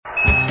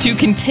To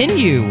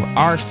continue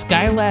our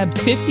Skylab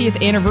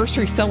 50th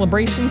anniversary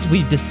celebrations,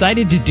 we've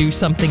decided to do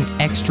something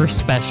extra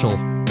special.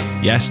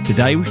 Yes,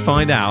 today we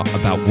find out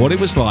about what it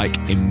was like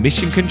in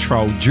mission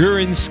control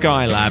during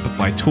Skylab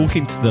by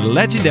talking to the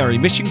legendary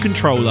mission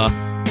controller,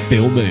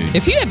 Bill Moon.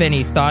 If you have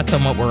any thoughts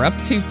on what we're up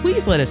to,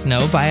 please let us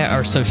know via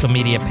our social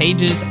media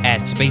pages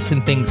at Space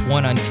and Things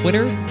 1 on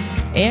Twitter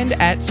and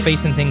at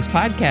Space and Things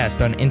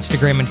Podcast on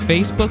Instagram and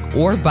Facebook,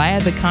 or via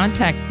the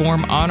contact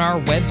form on our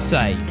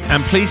website.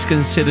 And please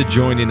consider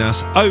joining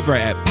us over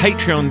at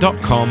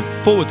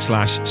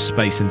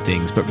patreon.com/Space and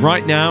Things. But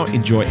right now,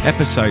 enjoy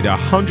episode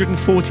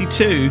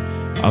 142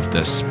 of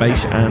the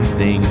Space and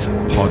Things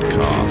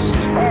podcast.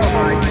 Oh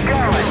my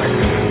God!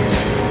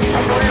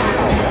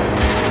 Unbelievable!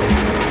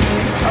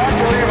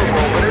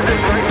 Unbelievable, but isn't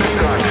it great to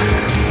done?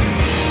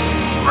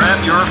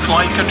 Grab your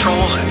flight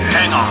controls and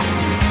hang on.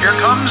 Here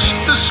comes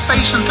the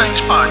Space and Things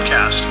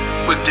podcast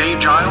with Dave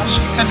Giles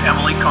and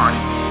Emily Carney.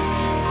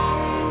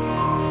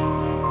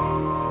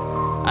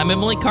 I'm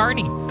Emily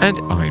Carney. And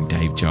I'm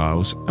Dave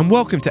Giles. And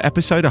welcome to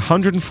episode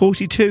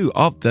 142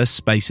 of the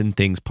Space and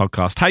Things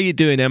podcast. How you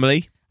doing,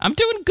 Emily? I'm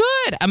doing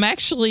good. I'm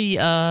actually,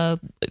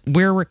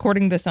 we're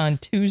recording this on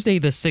Tuesday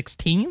the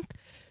 16th.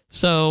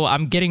 So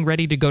I'm getting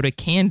ready to go to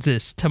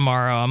Kansas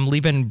tomorrow. I'm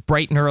leaving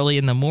bright and early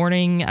in the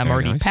morning. I'm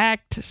already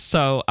packed,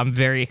 so I'm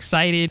very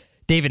excited.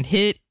 David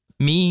Hitt,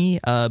 me,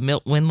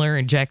 Milt Windler,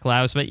 and Jack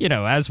Lausman, you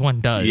know, as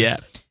one does. Yeah.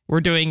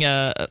 We're doing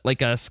a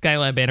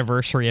Skylab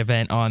anniversary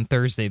event on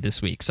Thursday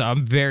this week, so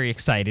I'm very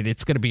excited.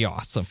 It's going to be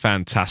awesome.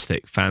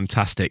 Fantastic.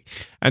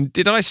 And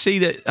did I see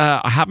that,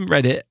 I haven't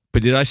read it,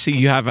 but did I see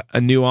you have a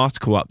new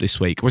article up this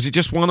week? Was it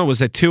just one, or was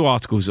there two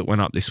articles that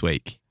went up this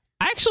week?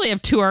 I actually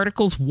have two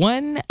articles.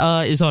 One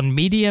is on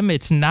Medium.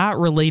 It's not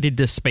related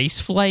to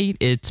spaceflight.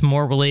 It's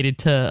more related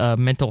to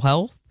mental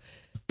health.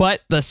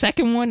 But the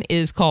second one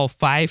is called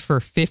 5 for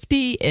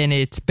 50, and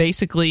it's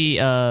basically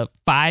 5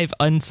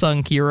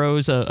 unsung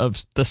heroes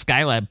of the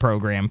Skylab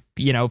program.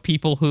 You know,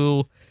 people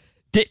who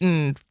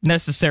didn't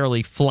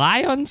necessarily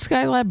fly on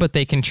Skylab, but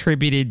they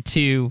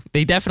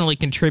definitely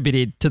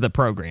contributed to the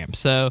program.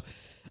 So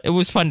it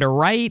was fun to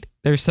write.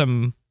 There's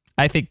some,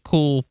 I think,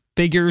 cool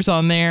figures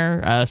on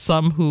there.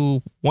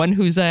 One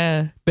who's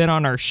been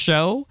on our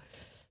show.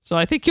 So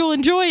I think you'll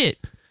enjoy it.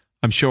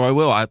 I'm sure I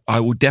will. I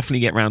will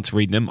definitely get around to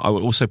reading them. I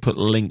will also put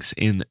links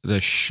in the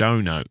show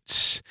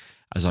notes,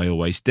 as I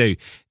always do.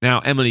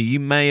 Now, Emily,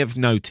 you may have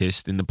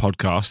noticed in the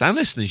podcast, and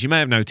listeners, you may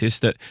have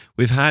noticed that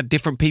we've had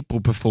different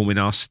people performing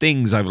our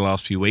stings over the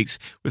last few weeks.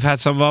 We've had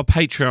some of our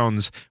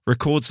Patreons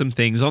record some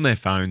things on their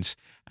phones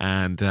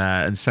and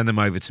send them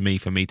over to me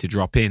for me to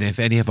drop in. If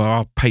any of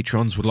our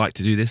Patrons would like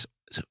to do this,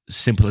 it's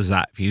simple as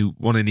that. If you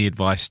want any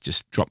advice,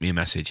 just drop me a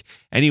message.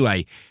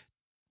 Anyway,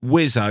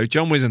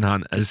 John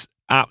Wisenhunt has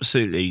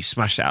absolutely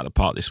smashed it out of the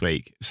park this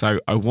week. So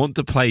I want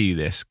to play you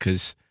this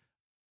because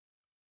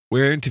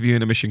we're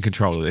interviewing a mission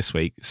controller this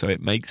week, so it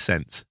makes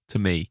sense to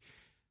me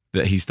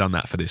that he's done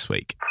that for this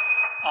week.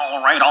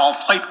 All right, all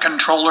flight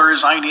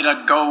controllers, I need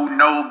a go,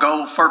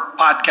 no-go for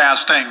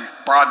podcasting.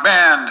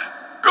 Broadband,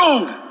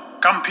 go.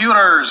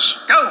 Computers,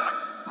 go.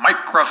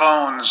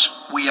 Microphones,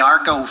 we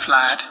are go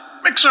flat.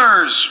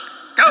 Mixers,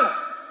 go.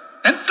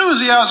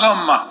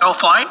 Enthusiasm, go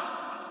flight.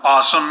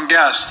 Awesome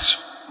guests,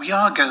 we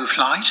are go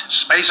flight.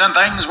 Space and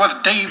Things with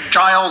Dave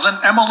Giles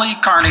and Emily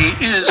Carney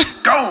is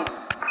go.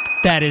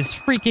 That is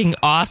freaking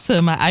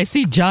awesome. I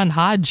see John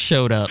Hodge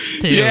showed up,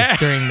 too,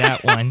 during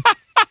that one.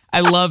 I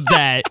love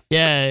that.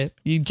 Yeah,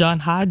 John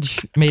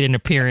Hodge made an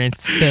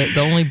appearance, the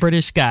only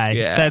British guy.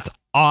 Yeah. That's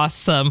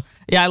awesome.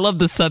 Yeah, I love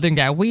the Southern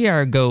guy. We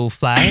are go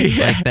fly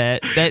like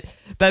that.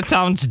 That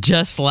sounds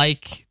just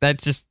like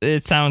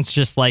it sounds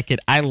just like it.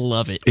 I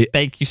love it.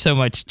 Thank you so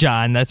much,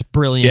 John. That's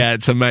brilliant. Yeah,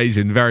 it's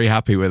amazing. Very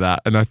happy with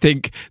that. And I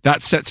think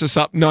that sets us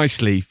up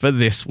nicely for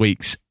this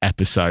week's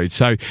episode.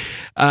 So,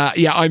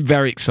 I'm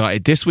very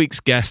excited. This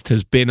week's guest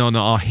has been on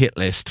our hit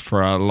list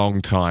for a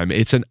long time.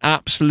 It's an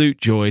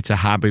absolute joy to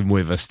have him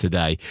with us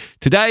today.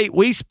 Today,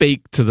 we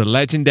speak to the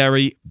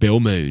legendary Bill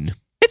Moon.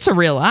 It's a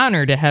real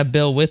honor to have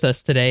Bill with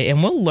us today,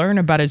 and we'll learn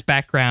about his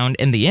background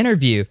in the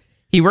interview.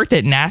 He worked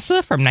at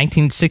NASA from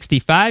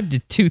 1965 to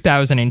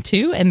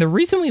 2002, and the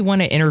reason we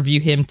want to interview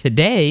him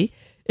today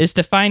is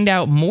to find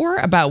out more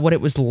about what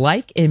it was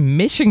like in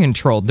mission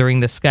control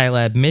during the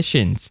Skylab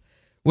missions.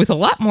 With a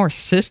lot more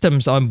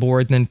systems on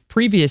board than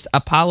previous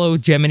Apollo,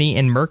 Gemini,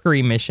 and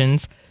Mercury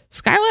missions,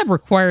 Skylab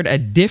required a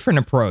different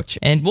approach,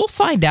 and we'll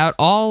find out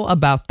all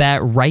about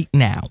that right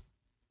now.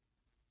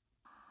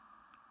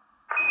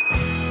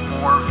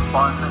 More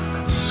fun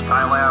than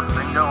Skylab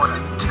bingo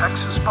and a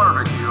Texas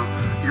barbecue.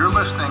 You're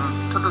listening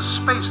to the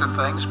Space and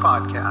Things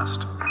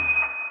podcast.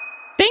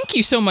 Thank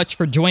you so much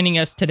for joining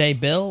us today,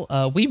 Bill.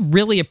 We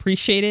really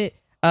appreciate it.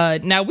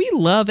 Now, we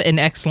love an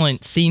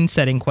excellent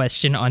scene-setting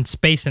question on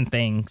Space and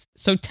Things.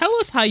 So tell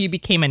us how you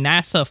became a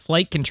NASA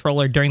flight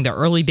controller during the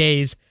early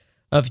days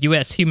of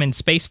U.S. human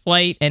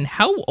spaceflight, and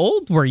how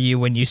old were you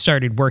when you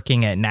started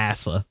working at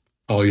NASA?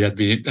 Oh,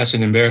 that's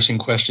an embarrassing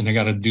question. I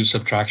got to do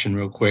subtraction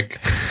real quick.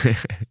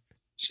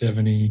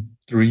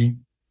 73,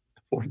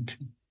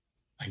 42.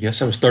 I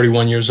guess I was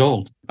 31 years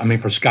old. I mean,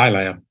 for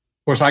Skylab.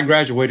 Of course, I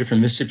graduated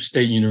from Mississippi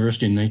State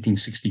University in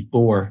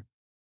 1964.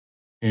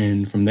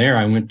 And from there,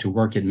 I went to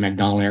work at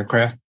McDonnell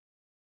Aircraft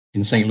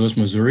in St. Louis,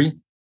 Missouri.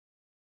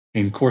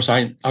 And of course,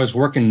 I was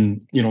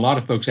working, a lot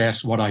of folks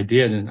ask what I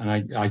did. And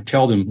I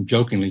tell them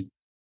jokingly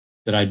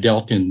that I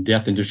dealt in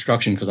death and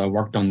destruction because I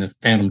worked on the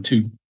Phantom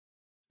II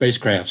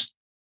spacecrafts.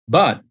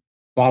 But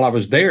while I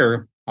was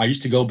there, I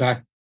used to go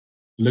back,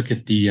 look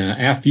at the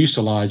aft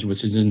fuselage,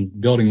 which is in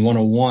Building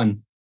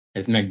 101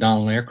 at the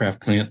McDonnell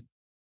Aircraft Plant,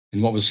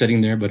 and what was sitting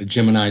there but a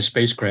Gemini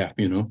spacecraft,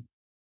 and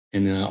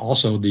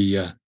also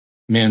the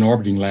manned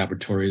orbiting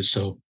laboratories.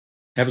 So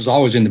that was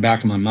always in the back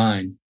of my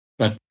mind.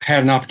 But I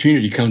had an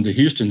opportunity to come to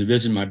Houston to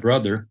visit my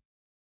brother.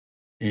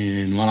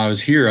 And while I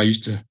was here,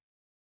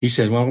 he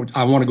said, well,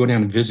 I want to go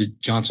down and visit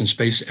Johnson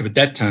Space. At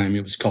that time,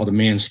 it was called the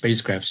Manned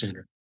Spacecraft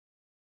Center.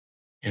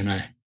 And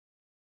I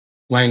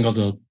wangled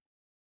an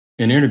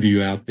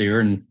interview out there,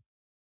 and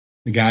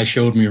the guy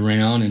showed me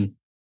around. And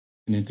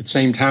at the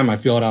same time, I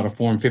filled out a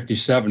Form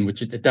 57,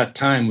 which at that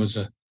time was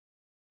an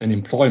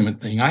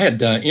employment thing. I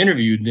had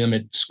interviewed them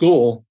at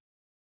school,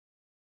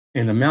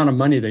 and the amount of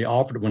money they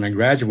offered when I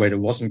graduated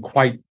wasn't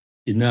quite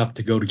enough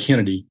to go to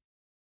Kennedy.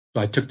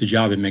 So I took the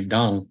job at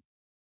McDonnell.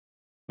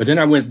 But then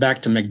I went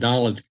back to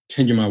McDonnell to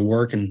continue my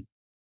work and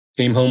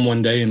came home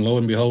one day, and lo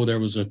and behold, there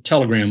was a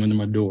telegram under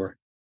my door.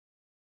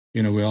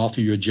 We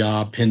offer you a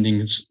job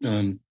pending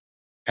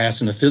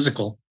passing a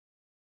physical.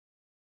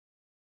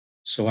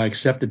 So I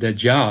accepted that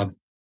job.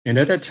 And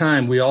at that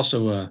time, we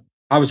also,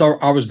 I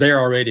was there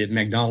already at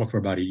McDonnell for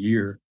about a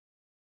year.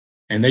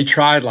 And they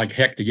tried like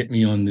heck to get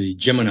me on the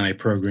Gemini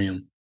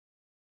program.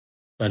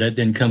 But that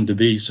didn't come to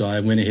be. So I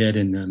went ahead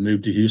and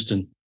moved to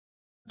Houston.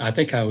 I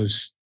think I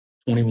was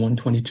 21,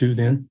 22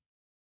 then.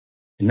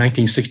 In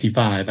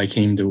 1965, I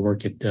came to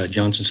work at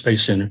Johnson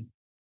Space Center.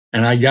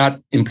 And I got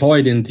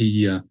employed in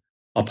the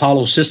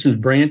Apollo Systems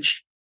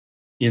branch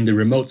in the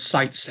remote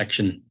site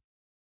section.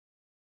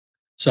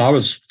 So I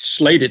was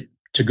slated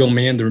to go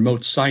man the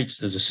remote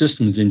sites as a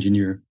systems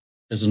engineer,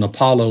 as an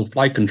Apollo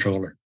flight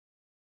controller.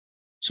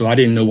 So I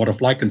didn't know what a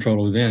flight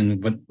controller was then,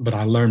 but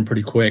I learned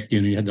pretty quick.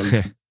 You had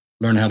to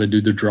learn how to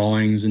do the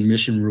drawings and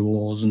mission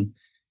rules and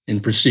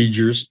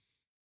procedures.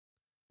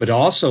 But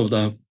also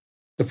the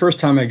first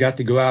time I got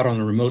to go out on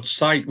a remote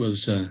site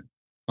was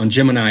on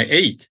Gemini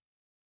 8.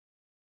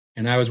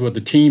 And I was with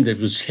the team that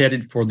was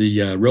headed for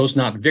the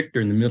Rose-Knot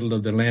Victor in the middle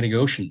of the Atlantic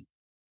Ocean.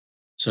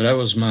 So that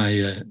was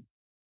my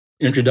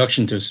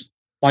introduction to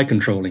flight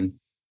controlling.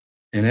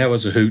 And that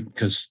was a hoot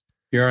because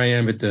here I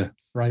am at the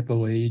ripe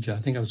old age. I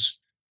think I was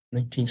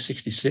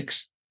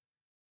 1966,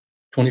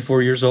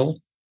 24 years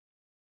old.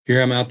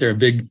 Here I'm out there, a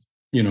big,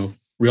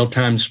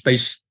 real-time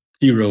space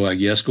hero, I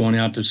guess, going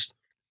out to this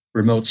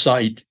remote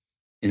site.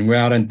 And we're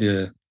out on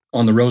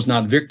the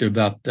Rose-Knot Victor,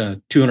 about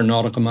 200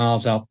 nautical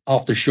miles out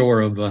off the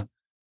shore of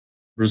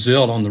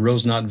Brazil on the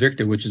Rose-Knot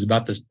Victor, which is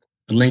about the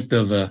length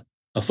of a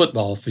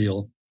football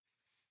field.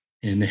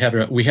 And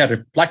we had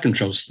a flight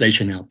control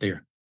station out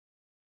there.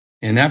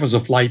 And that was a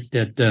flight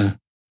that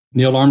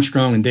Neil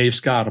Armstrong and Dave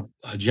Scott,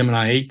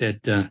 Gemini 8,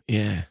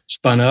 that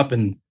spun up,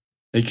 and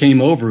they came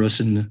over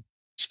us and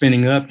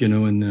spinning up,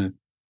 and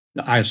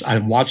I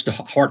watched the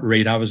heart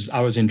rate. I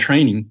was in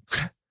training.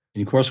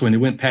 And of course, when they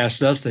went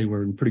past us, they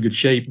were in pretty good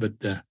shape. But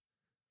of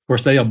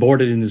course, they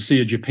aborted in the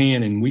Sea of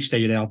Japan, and we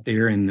stayed out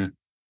there, and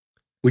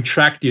we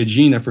tracked the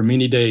Agena for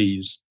many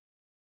days.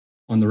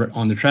 On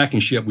the tracking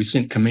ship, we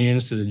sent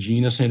commands to the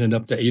Agena, sent it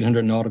up to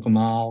 800 nautical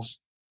miles.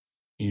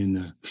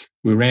 And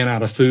we ran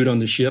out of food on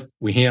the ship.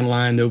 We hand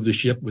lined over the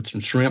ship with some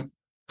shrimp,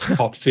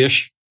 caught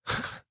fish.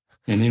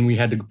 And then we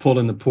had to pull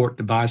in the port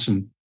to buy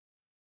some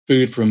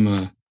food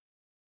from,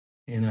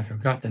 and I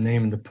forgot the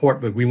name of the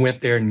port, but we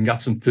went there and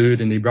got some food,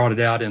 and they brought it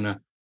out in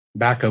the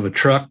back of a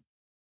truck,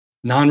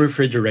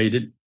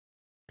 non-refrigerated,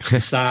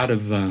 side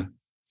of,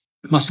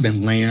 it must have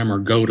been lamb or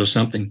goat or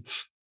something,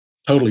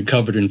 totally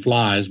covered in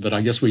flies, but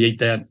I guess we ate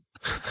that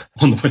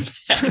on the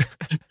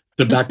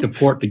way back to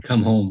port to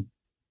come home.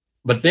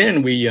 But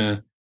then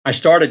I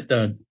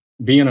started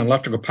being an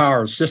electrical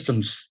power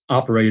systems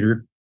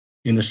operator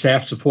in the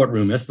SAF support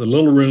room. That's the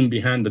little room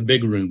behind the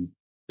big room.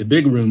 The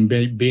big room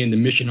being the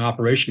mission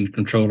operations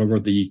controller,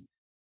 where the,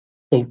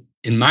 quote,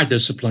 in my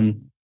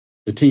discipline,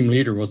 the team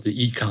leader was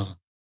the econ.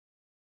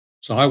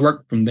 So I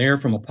worked from there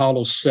from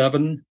Apollo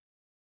 7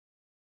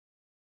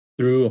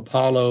 through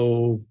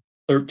Apollo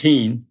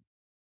 13.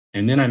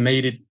 And then I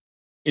made it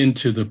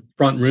into the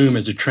front room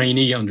as a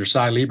trainee under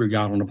Cy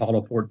Liebergott on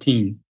Apollo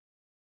 14.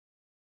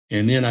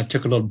 And then I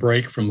took a little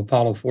break from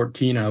Apollo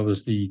 14. I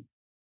was in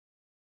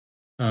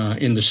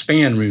the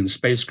SPAN room,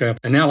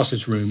 spacecraft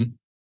analysis room.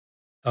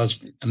 I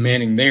was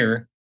manning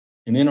there.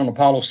 And then on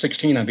Apollo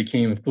 16, I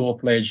became a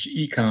full-fledged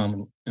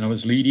ecom, and I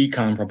was lead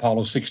ecom for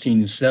Apollo 16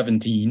 and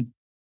 17.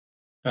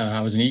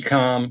 I was an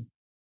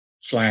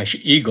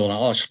ecom/Eagle.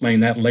 I'll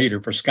explain that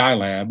later for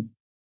Skylab.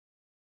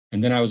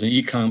 And then I was an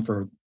ecom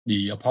for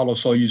the Apollo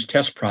Soyuz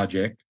test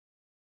project.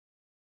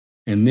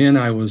 And then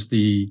I was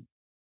the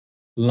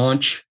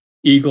launch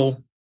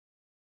Eagle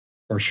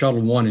for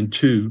Shuttle 1 and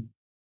 2.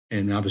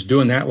 And I was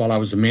doing that while I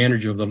was the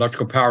manager of the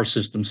electrical power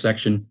system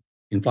section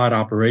in flight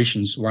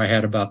operations, where I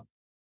had about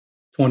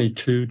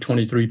 22,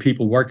 23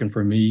 people working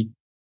for me.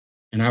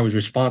 And I was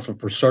responsible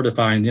for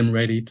certifying them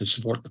ready to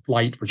support the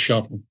flight for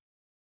shuttle.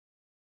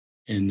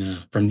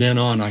 And from then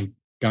on, I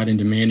got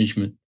into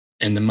management.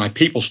 And then my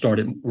people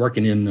started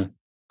working in the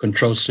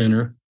control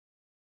center.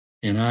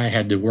 And I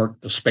had to work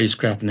the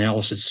spacecraft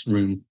analysis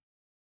room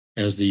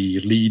as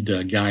the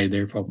lead guy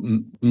there for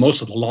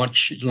most of the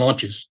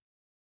launches.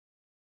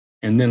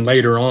 And then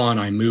later on,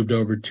 I moved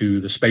over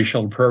to the Space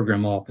Shuttle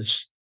Program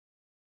Office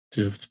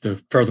to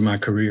further my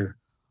career.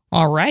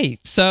 All right.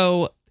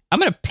 So I'm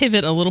going to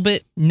pivot a little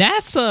bit.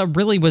 NASA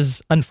really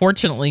was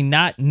unfortunately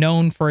not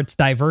known for its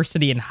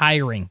diversity in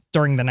hiring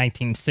during the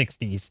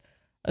 1960s.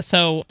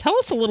 So tell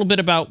us a little bit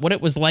about what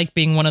it was like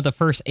being one of the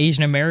first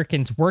Asian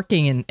Americans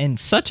working in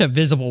such a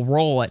visible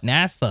role at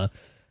NASA.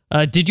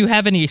 Did you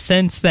have any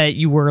sense that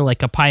you were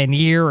like a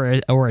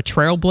pioneer or a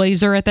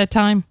trailblazer at that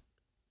time?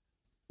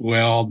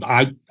 Well,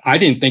 I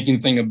didn't think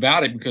anything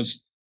about it,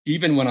 because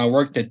even when I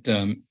worked at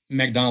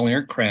McDonnell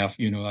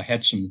Aircraft, I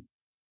had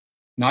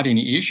not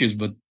any issues,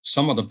 but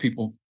some of the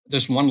people,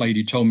 this one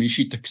lady told me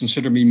she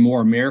considered me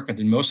more American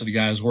than most of the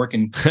guys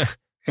working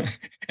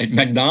at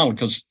McDonnell,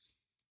 because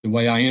the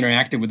way I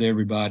interacted with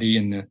everybody.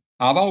 And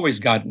I've always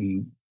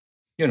gotten,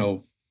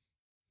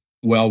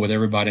 well with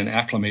everybody and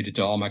acclimated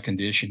to all my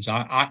conditions.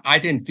 I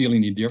didn't feel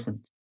any different.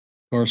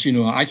 Of course,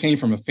 I came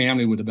from a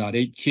family with about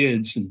 8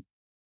 kids, and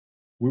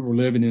we were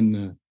living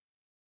in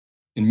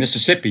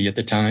Mississippi at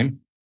the time,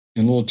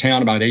 in a little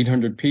town about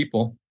 800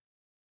 people.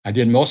 I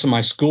did most of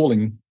my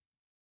schooling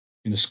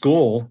in the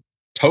school.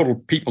 Total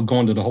people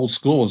going to the whole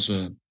school is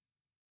 200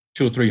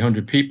 or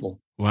 300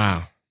 people.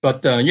 Wow.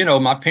 But,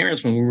 my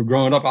parents, when we were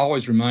growing up,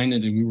 always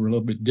reminded that we were a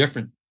little bit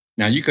different.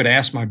 Now, you could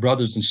ask my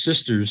brothers and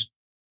sisters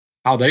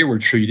how they were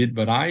treated,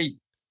 but I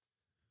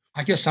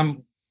guess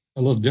I'm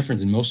a little different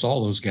than most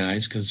all those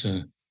guys, because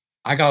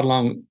I got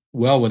along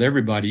well with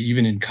everybody,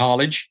 even in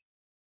college.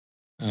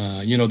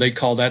 They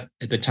called that,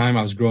 at the time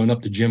I was growing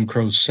up, the Jim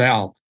Crow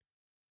South.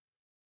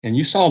 And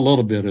you saw a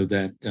little bit of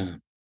that,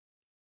 the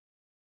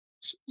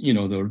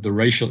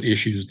racial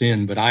issues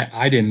then, but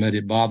I didn't let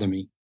it bother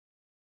me.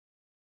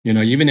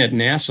 Even at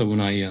NASA,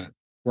 when I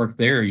worked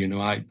there,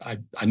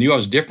 I knew I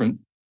was different.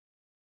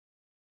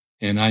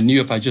 And I knew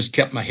if I just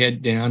kept my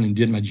head down and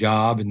did my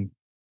job, and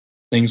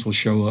things will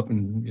show up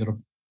and it'll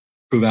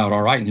prove out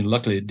all right. And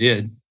luckily it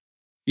did,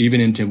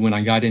 even into when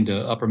I got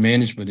into upper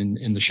management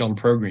in the shuttle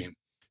program.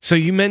 So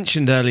you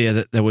mentioned earlier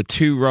that there were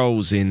 2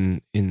 roles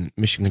in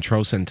Mission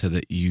Control Center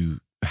that you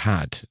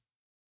had.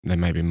 There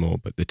may be more,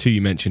 but the 2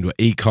 you mentioned were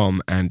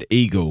ECOM and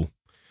Eagle.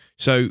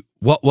 So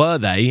what were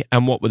they,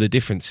 and what were the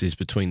differences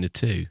between the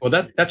 2? Well,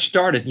 that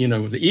started, the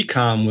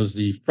ECOM was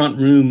the front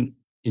room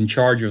in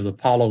charge of the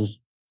Apollo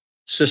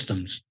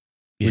systems,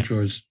 which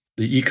was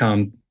the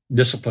ECOM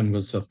discipline,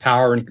 was the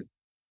power and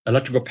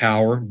electrical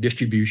power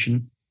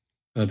distribution,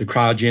 the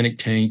cryogenic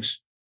tanks,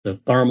 the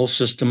thermal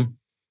system,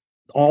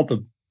 all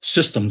the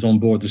systems on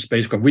board the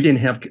spacecraft. We didn't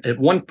have, at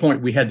one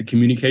point we had the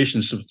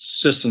communications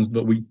systems,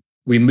 but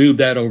we moved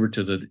that over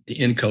to the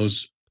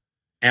ENCOs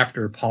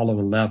after Apollo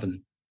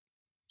 11.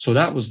 So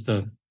that was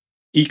the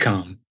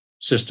ECOM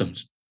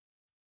systems.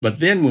 But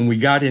then when we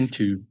got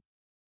into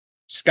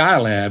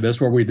Skylab,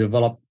 that's where we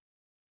developed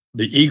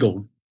the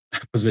Eagle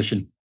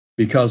position,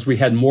 because we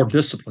had more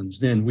disciplines.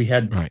 Then we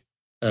had,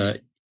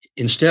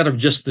 instead of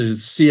just the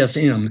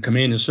CSM,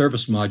 Command and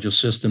Service Module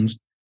systems,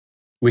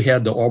 we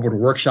had the orbital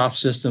workshop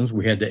systems.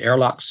 We had the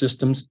airlock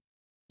systems.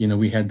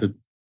 We had the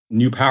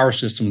new power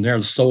system there,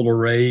 the solar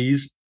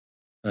arrays,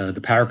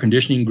 the power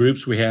conditioning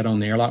groups we had on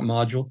the airlock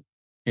module.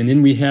 And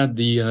then we had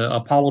the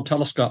Apollo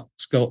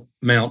telescope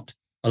mount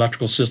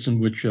electrical system,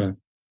 which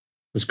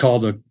was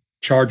called the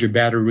charger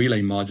battery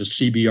relay modules,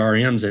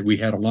 CBRMs, that we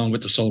had along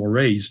with the solar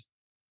arrays.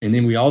 And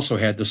then we also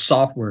had the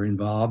software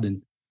involved.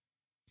 And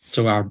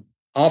so our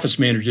office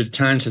manager at the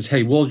time says,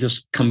 hey, we'll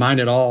just combine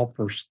it all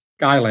for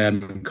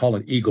Skylab and call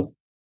it Eagle.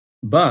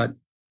 But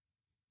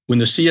when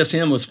the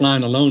CSM was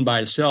flying alone by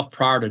itself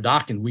prior to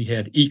docking, we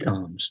had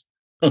ECOMs.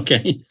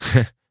 Okay.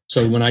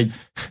 So when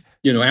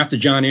after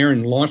John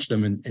Aaron launched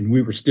them and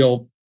we were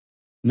still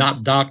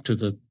not docked to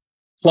the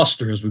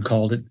cluster, as we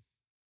called it,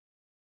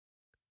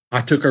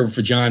 I took over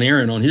for John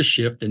Aaron on his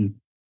shift, and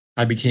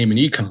I became an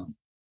ECOM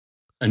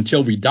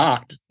until we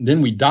docked.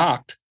 Then we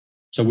docked.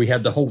 So we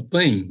had the whole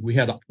thing. We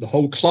had the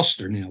whole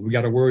cluster now. We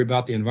got to worry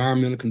about the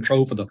environmental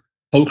control for the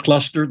whole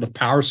cluster, the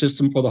power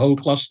system for the whole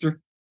cluster,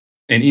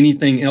 and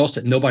anything else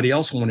that nobody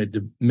else wanted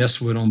to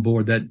mess with on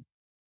board that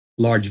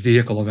large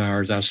vehicle of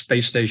ours, our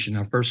space station,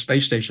 our first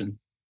space station,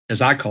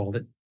 as I called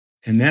it.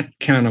 And that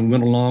kind of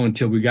went along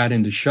until we got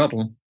into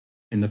shuttle.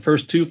 And the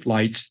first 2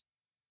 flights,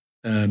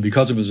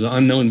 because it was an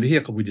unknown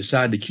vehicle, we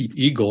decided to keep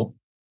Eagle,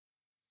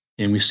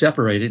 and we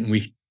separated, and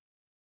we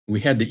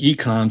had the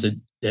ECOMs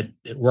that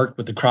worked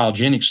with the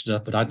cryogenic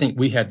stuff, but I think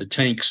we had the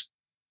tanks.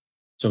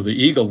 So the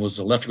Eagle was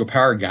the electrical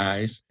power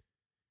guys,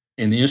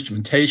 and the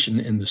instrumentation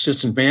and the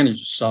systems management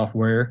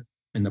software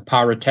and the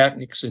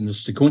pyrotechnics and the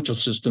sequential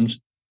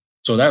systems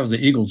So that was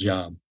the Eagle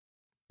job.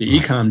 The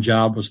Right. ecom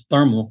job was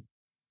thermal,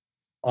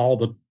 all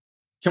the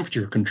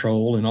temperature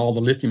control and all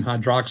the lithium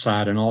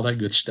hydroxide and all that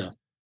good stuff.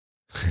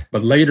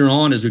 But later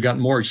on, as we got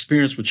more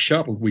experience with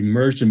shuttle, we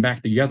merged them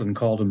back together and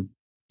called them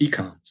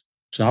ecoms.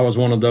 So I was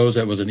one of those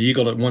that was an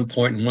Eagle at one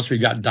point, and once we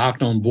got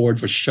docked on board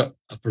for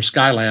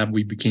Skylab,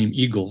 we became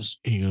Eagles.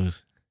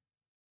 Eagles.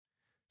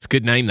 It's a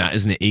good name, that,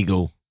 isn't it?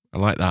 Eagle. I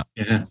like that.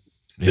 Yeah,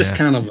 this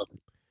kind of,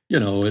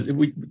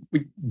 we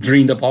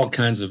dreamed up all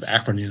kinds of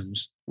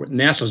acronyms.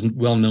 NASA's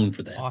well known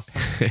for that.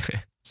 Awesome.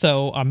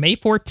 So on May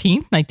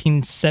 14th,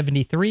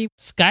 1973,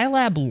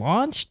 Skylab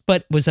launched,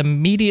 but was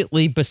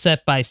immediately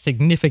beset by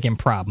significant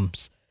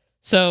problems.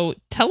 So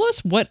tell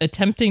us what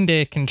attempting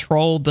to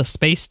control the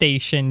space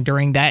station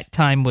during that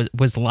time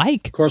was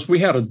like. Of course, we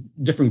had a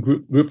different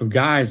group of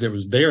guys that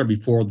was there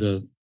before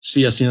the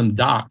CSM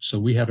docked. So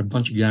we had a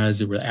bunch of guys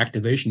that were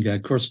activation guys.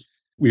 Of course,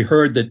 we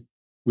heard that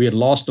we had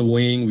lost a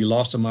wing, we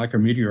lost a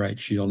micrometeorite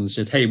shield, and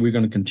said, hey, we're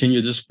going to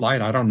continue this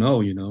flight. I don't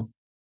know,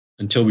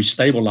 until we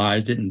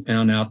stabilized it and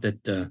found out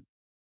that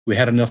we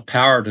had enough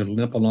power to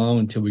limp along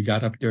until we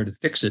got up there to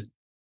fix it.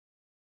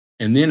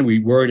 And then we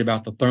worried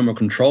about the thermal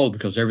control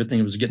because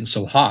everything was getting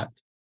so hot.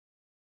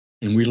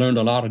 And we learned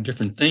a lot of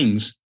different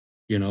things,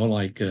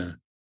 like,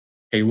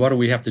 hey, what do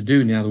we have to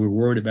do now that we're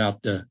worried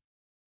about the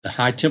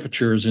high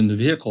temperatures in the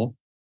vehicle?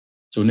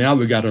 So now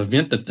we got to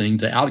vent the thing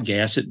to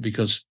outgas it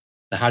because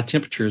the high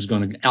temperature is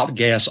going to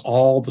outgas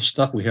all the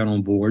stuff we had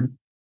on board.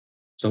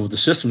 So the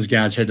systems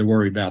guys had to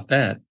worry about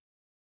that.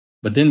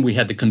 But then we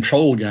had the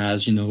control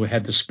guys, we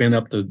had to spin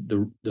up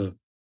the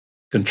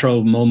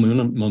control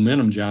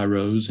momentum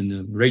gyros and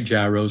the rate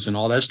gyros and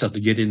all that stuff to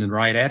get in the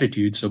right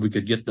attitude so we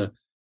could get the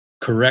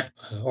correct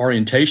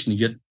orientation to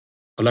get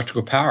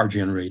electrical power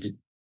generated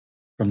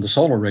from the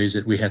solar rays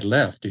that we had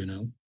left,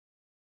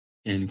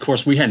 And of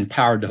course, we hadn't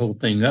powered the whole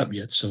thing up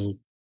yet. So,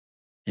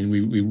 and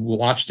we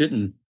watched it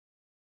and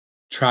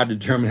tried to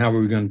determine how we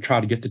were going to try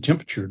to get the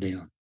temperature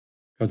down.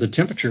 Because the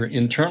temperature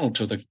internal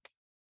to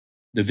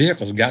the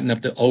vehicle's gotten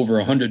up to over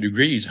 100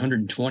 degrees,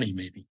 120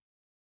 maybe.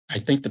 I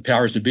think the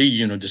powers to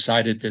be,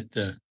 decided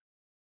that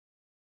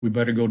we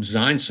better go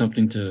design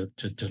something to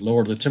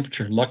lower the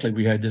temperature. Luckily,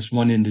 we had this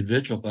one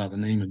individual by the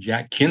name of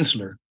Jack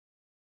Kinsler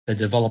that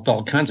developed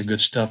all kinds of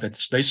good stuff at the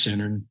Space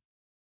Center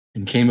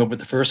and came up with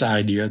the first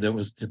idea that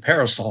was the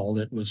parasol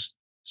that was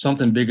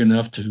something big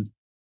enough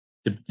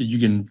that you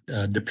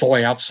can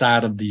deploy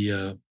outside of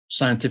the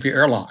scientific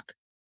airlock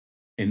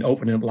and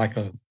open it like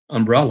an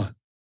umbrella.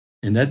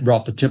 And that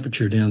brought the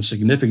temperature down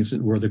significantly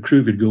where the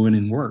crew could go in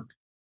and work.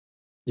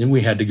 Then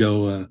we had to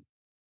go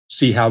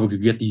see how we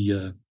could get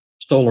the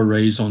solar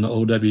rays on the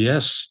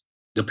OWS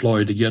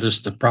deployed to get us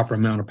the proper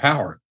amount of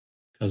power,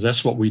 because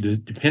that's what we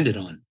depended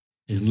on.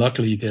 And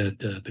luckily,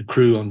 the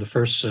crew on the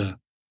first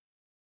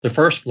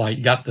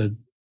flight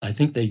I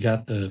think they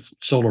got the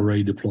solar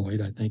ray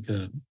deployed. I think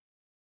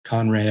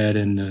Conrad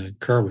and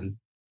Kerwin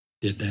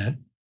did that.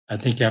 I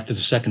think after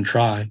the second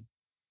try,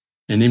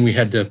 and then we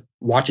had to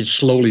watch it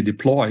slowly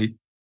deploy.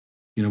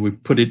 We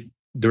put it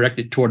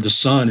directed toward the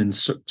sun, and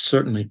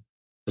certainly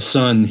the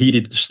sun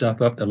heated the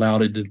stuff up that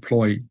allowed it to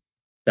deploy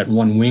that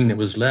one wing that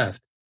was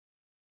left.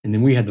 And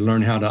then we had to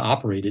learn how to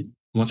operate it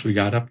once we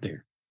got up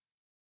there.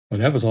 Well,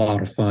 that was a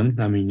lot of fun.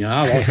 I mean,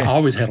 I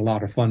always had a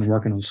lot of fun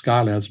working on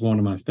Skylab. It's one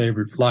of my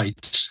favorite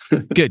flights.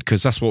 Good,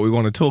 because that's what we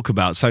want to talk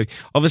about. So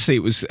obviously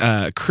it was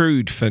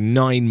crewed for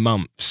 9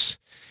 months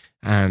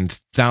and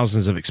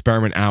thousands of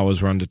experiment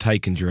hours were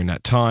undertaken during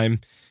that time.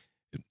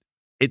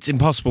 It's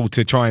impossible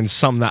to try and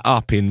sum that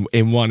up in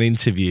one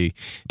interview.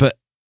 But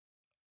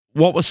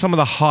what were some of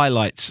the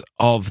highlights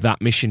of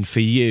that mission for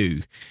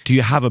you? Do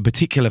you have a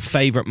particular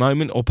favorite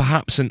moment or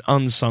perhaps an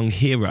unsung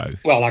hero?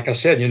 Well, like I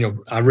said,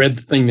 I read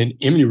the thing that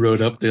Emily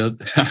wrote up there.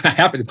 I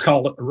happened to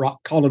call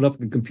it up on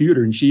the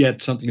computer, and she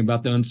had something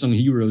about the unsung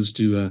heroes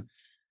to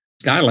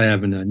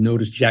Skylab, and I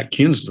noticed Jack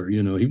Kinsler.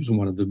 He was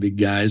one of the big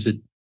guys that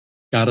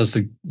got us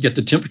to get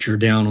the temperature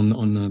down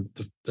on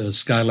the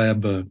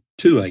Skylab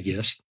 2, I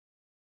guess.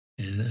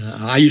 And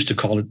I used to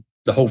call it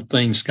the whole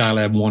thing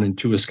Skylab 1 and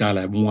 2 is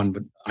Skylab 1,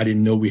 but I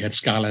didn't know we had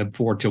Skylab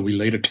 4 till we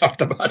later talked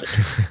about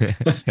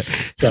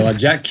it. So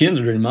Jack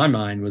Kinsler, in my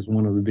mind, was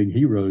one of the big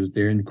heroes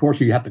there. And of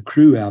course, you got the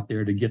crew out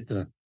there to get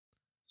the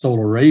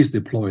solar rays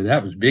deployed.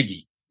 That was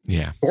biggie.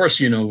 Yeah. Of course,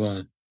 it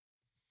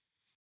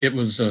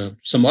was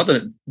some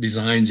other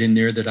designs in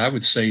there that I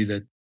would say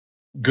that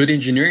good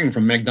engineering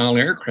from McDonnell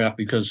Aircraft,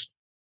 because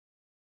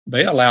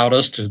they allowed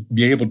us to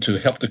be able to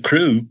help the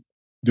crew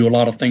do a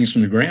lot of things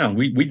from the ground.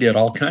 We did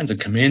all kinds of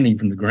commanding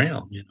from the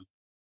ground,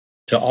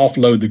 to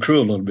offload the crew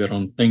a little bit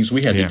on things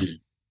we had to do.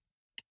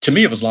 To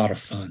me, it was a lot of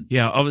fun.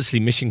 Yeah, obviously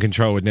mission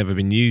control had never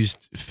been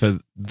used for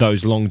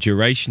those long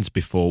durations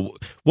before.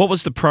 What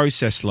was the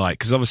process like?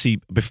 Because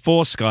obviously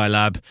before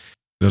Skylab,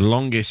 the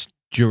longest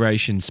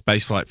duration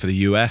spaceflight for the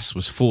US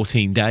was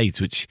 14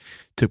 days, which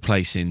took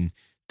place in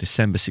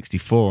December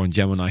 1964 on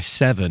Gemini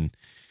 7.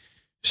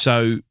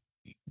 So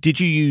did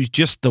you use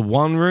just the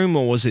one room,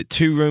 or was it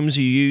 2 rooms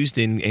you used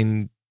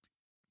in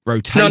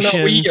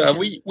rotation? No,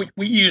 we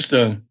used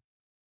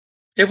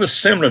It was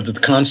similar to the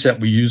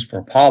concept we used for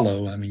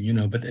Apollo. I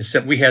mean, but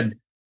except we had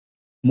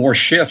more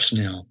shifts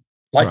now,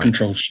 flight Right.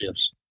 control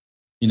shifts.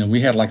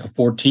 We had like a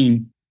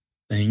 14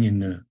 thing,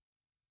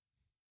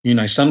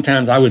 and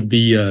sometimes I would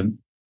be,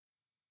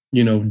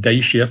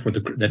 day shift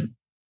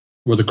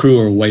where the crew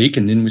are awake,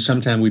 and then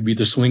sometimes we'd be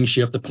the swing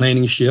shift, the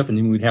planning shift, and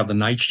then we'd have the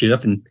night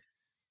shift, and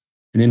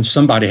then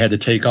somebody had to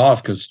take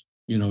off because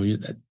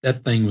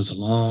that thing was a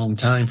long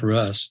time for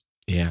us.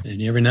 Yeah.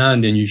 And every now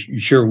and then you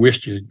sure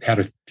wished you had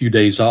a few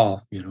days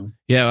off.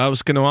 Yeah, I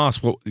was going to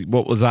ask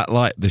what was that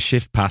like, the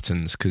shift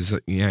patterns, because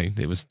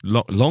it was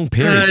long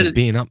periods of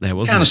being up there,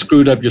 wasn't it? Kind of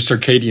screwed up your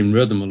circadian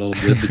rhythm a little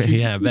bit. But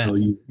Yeah, I bet.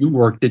 You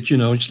worked it.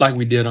 It's like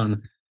we did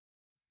on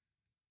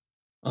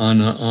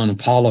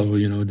Apollo.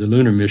 The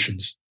lunar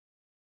missions.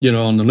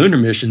 On the lunar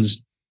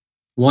missions,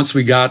 once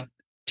we got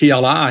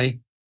TLI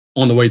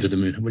on the way to the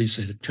moon, what do you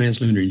say? The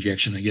translunar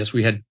injection. I guess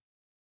we had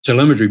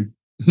telemetry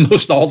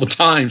most all the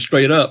time,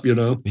 straight up.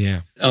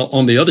 Yeah.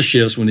 On the other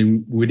shifts,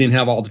 when we didn't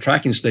have all the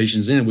tracking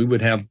stations in, we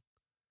would have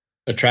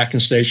a tracking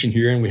station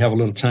here, and we have a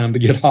little time to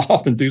get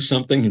off and do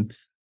something,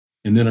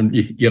 and then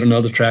you get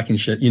another tracking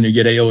ship.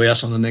 Get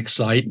AOS on the next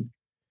site.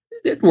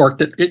 It worked.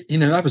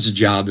 That was a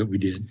job that we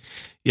did.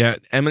 Yeah,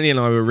 Emily and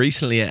I were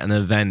recently at an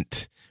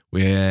event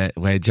where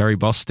Jerry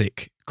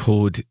Bostic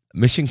called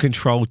mission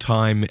control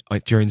time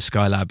during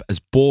Skylab as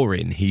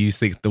boring. He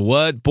used the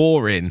word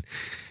boring.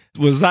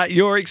 Was that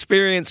your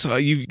experience? Or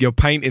you're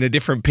painting a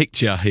different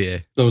picture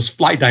here? Those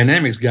flight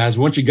dynamics guys,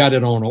 once you got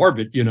it on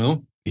orbit,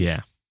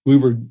 Yeah, we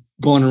were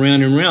going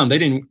around and around. They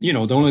didn't,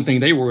 the only thing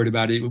they worried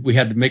about it, we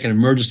had to make an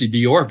emergency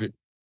deorbit.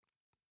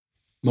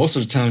 Most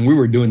of the time we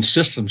were doing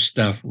system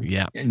stuff.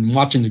 Yeah. And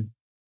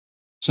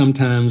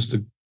sometimes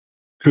the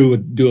crew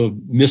would do a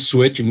miss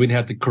switch and we'd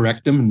have to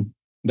correct them, and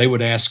they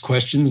would ask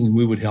questions and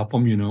we would help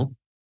them,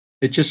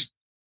 It's just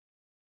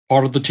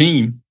part of the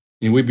team.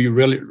 And we'd be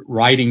really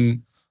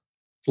writing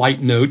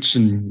flight notes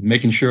and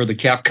making sure the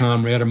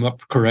Capcom read them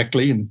up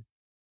correctly. And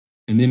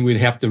then we'd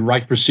have to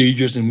write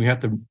procedures, and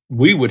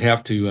we would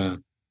have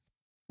to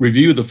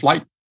review the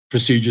flight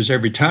procedures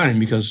every time,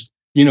 because,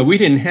 we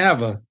didn't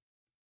have a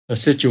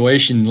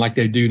situation like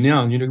they do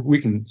now. We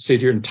can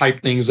sit here and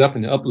type things up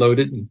and upload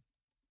it, and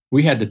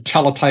we had to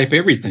teletype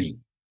everything.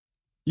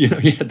 You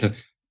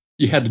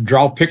had to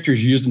draw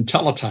pictures using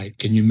teletype.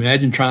 Can you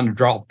imagine trying to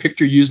draw a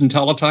picture using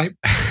teletype?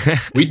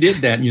 We did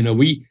that.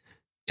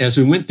 As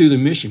we went through the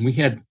mission, we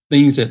had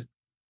things that,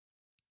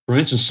 for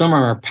instance, some of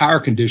our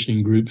power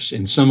conditioning groups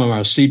and some of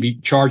our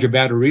CB charger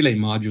battery relay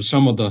modules,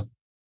 some of the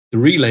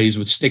relays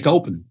would stick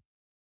open,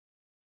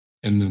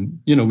 and then,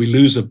 we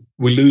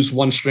lose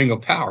one string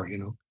of power.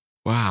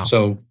 Wow.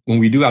 So when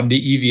we do our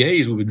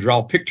EVAs, we would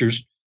draw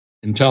pictures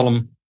and tell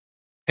them,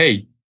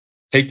 hey,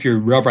 take your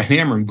rubber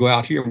hammer and go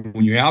out here.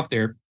 When you're out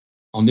there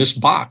on this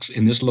box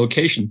in this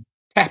location,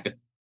 tap it.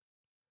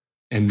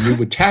 And we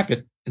would tap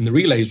it, and the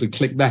relays would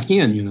click back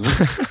in,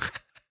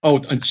 Oh,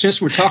 and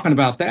since we're talking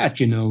about that,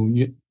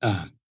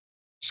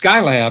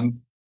 Skylab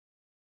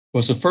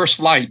was the first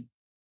flight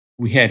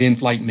we had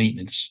in-flight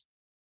maintenance.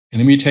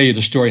 And let me tell you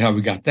the story how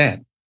we got that.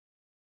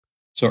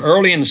 So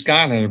early in the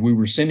Skylab, we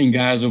were sending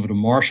guys over to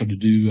Marshall to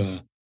do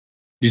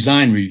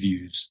design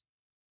reviews.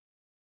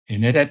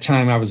 And at that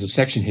time, I was a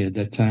section head.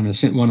 That time, I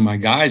sent one of my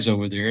guys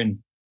over there, and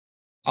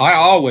I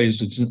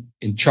always was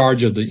in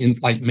charge of the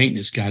in-flight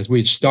maintenance guys. We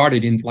had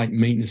started in-flight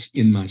maintenance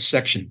in my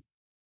section,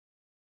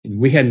 and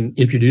we hadn't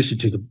introduced it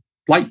to the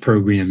flight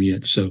program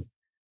yet. So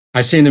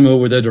I sent him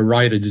over there to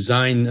write a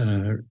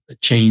design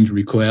change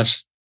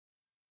request.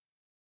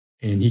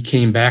 And he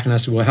came back, and I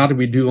said, well, how did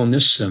we do on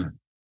this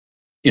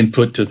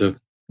input to the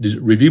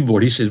review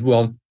board? He said,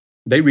 well,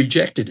 they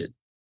rejected it.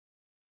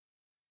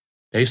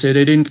 They said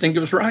they didn't think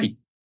it was right.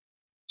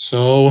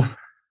 So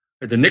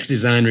at the next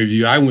design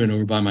review, I went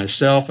over by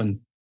myself, and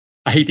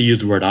I hate to use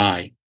the word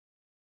I,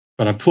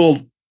 but I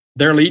pulled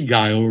their lead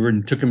guy over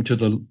and took him to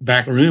the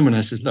back room, and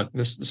I said, look,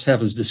 let's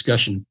have this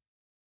discussion.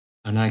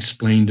 And I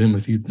explained to him a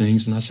few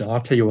things, and I said,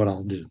 I'll tell you what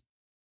I'll do.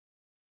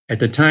 At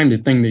the time, the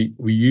thing that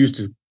we used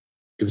it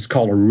was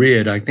called a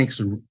RID. I think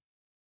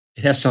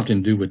it has something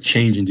to do with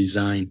change in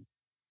design.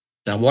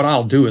 Now, what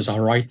I'll do is I'll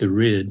write the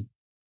RID,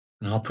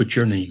 and I'll put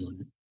your name on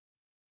it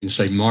and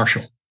say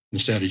Marshall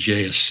instead of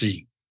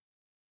JSC.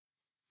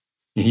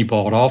 And he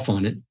bought off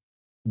on it.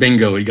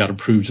 Bingo, he got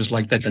approved just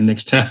like that the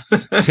next time.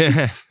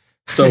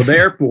 So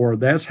therefore,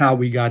 that's how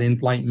we got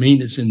in-flight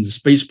maintenance in the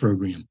space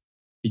program.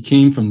 It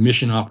came from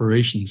mission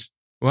operations.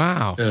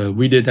 Wow.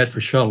 We did that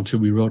for shuttle too.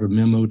 We wrote a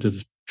memo to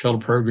the shuttle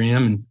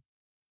program,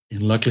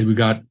 and luckily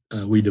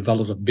we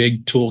developed a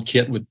big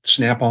toolkit with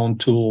snap-on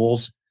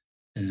tools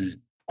and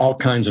all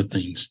kinds of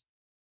things.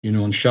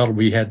 On shuttle,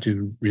 we had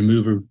to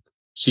remove a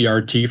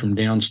CRT from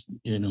down,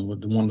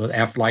 with one of the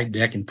aft flight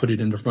deck and put it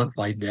in the front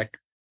flight deck.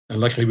 And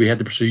luckily, we had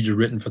the procedure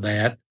written for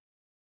that,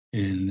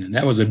 and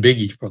that was a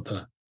biggie for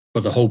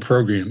the whole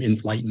program.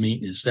 In-flight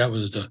maintenance. That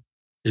was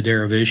the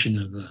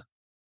derivation of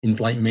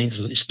in-flight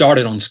maintenance. It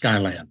started on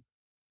Skylab.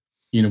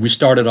 We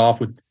started off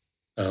with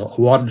a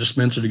water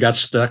dispenser that got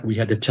stuck. We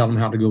had to tell them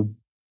how to go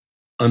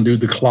undo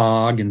the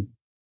clog, and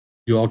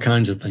do all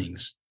kinds of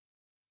things.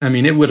 I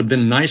mean, it would have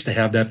been nice to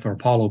have that for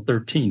Apollo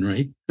 13,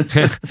 right?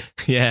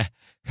 Yeah.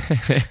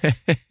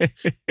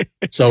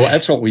 So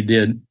that's what we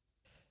did.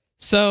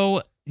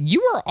 So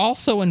you were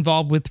also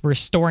involved with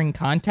restoring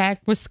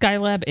contact with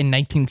Skylab in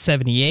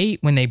 1978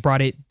 when they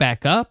brought it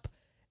back up,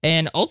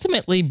 and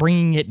ultimately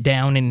bringing it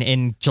down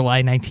in July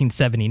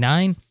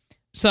 1979.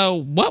 So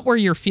what were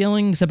your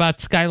feelings about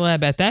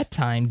Skylab at that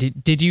time?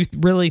 Did you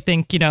really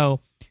think,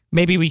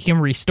 maybe we can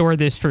restore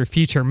this for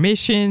future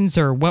missions,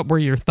 or what were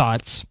your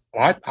thoughts?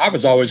 I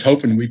was always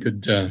hoping we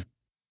could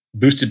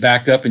boost it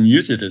back up and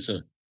use it as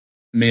a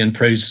manned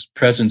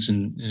presence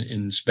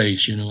in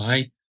space.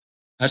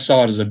 I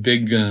saw it as a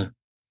big,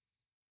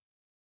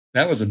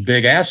 that was a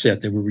big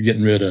asset that we were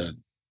getting rid of.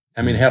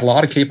 I mean, it had a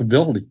lot of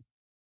capability.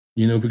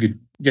 We could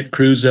get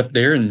crews up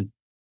there and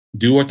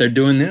do what they're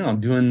doing now,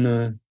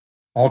 doing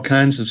all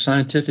kinds of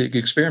scientific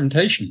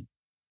experimentation.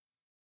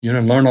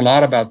 Learn a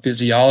lot about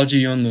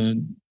physiology on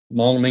the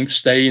long length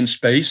stay in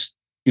space.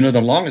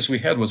 The longest we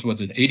had was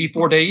it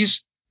 84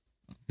 days?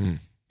 It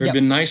would have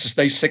been nice to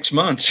stay 6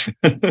 months.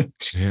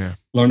 Yeah.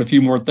 Learn a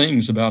few more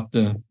things about,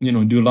 do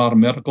a lot of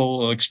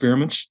medical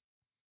experiments.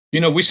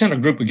 We sent a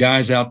group of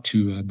guys out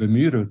to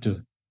Bermuda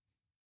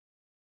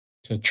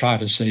to try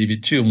to save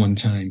it too one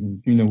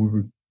time. We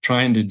were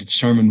trying to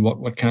determine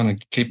what kind of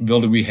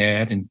capability we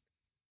had, and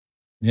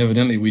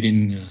evidently we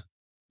didn't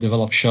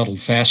develop shuttle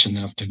fast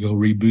enough to go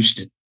reboost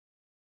it.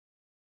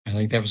 I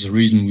think that was the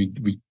reason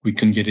we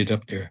couldn't get it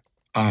up there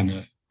high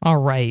enough. All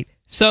right.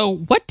 So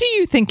what do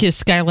you think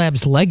is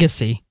Skylab's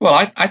legacy? Well,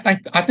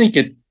 I think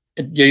it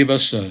gave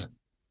us the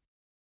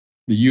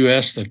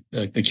U.S.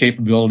 the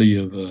capability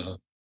of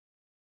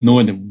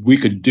knowing that we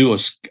could do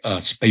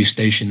a space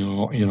station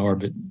in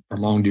orbit for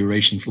long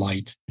duration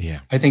flight. Yeah.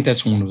 I think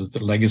that's one of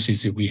the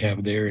legacies that we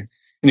have there.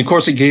 And of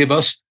course, it gave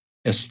us,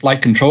 as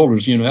flight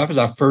controllers, that was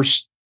our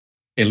first,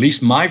 at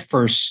least my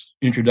first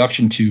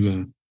introduction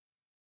to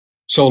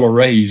solar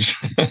rays.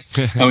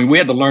 I mean, we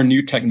had to learn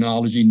new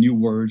technology, new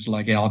words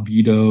like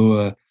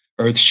albedo,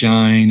 earth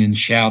shine, and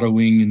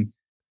shadowing, and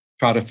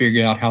try to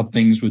figure out how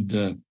things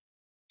would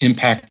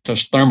impact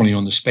us thermally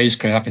on the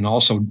spacecraft. And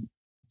also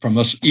from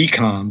us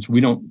ecoms,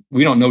 we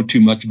don't know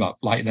too much about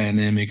flight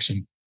dynamics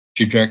and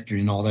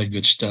trajectory and all that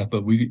good stuff,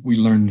 but we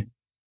learned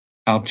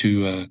how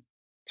to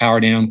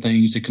power down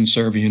things to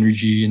conserve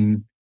energy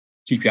and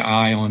keep your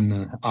eye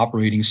on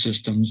operating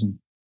systems and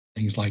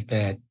things like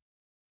that.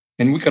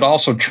 And we could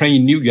also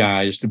train new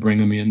guys to bring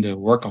them in to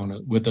work on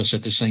it with us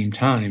at the same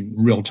time,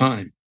 real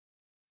time.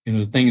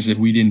 The things that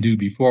we didn't do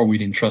before, we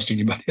didn't trust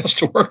anybody else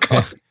to work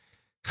on.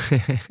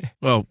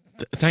 Well,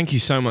 thank you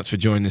so much for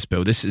joining us,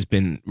 Bill. This has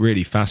been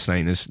really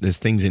fascinating. There's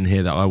things in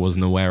here that I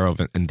wasn't aware of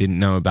and didn't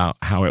know about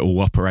how it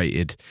all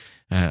operated.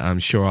 I'm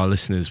sure our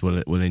listeners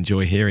will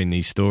enjoy hearing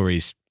these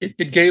stories.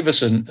 It gave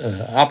us an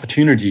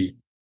opportunity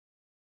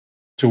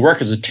to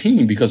work as a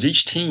team, because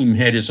each team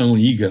had its own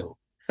ego.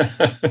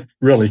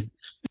 Really.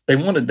 They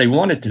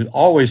wanted to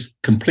always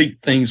complete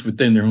things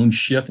within their own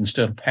shift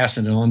instead of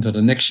passing it on to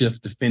the next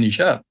shift to finish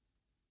up.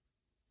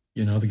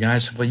 The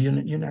guys said, well,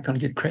 you're not going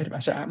to get credit. I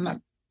said, I'm not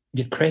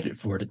get credit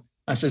for it.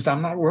 I says,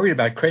 I'm not worried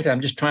about credit.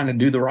 I'm just trying to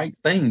do the right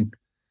thing,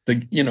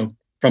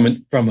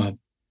 from a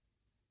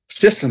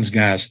systems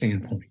guy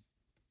standpoint.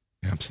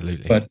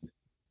 Absolutely. But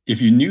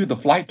if you knew the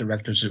flight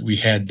directors that we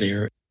had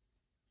there,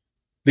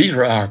 these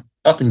were our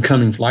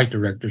up-and-coming flight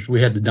directors.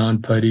 We had the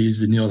Don Putties,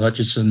 the Neil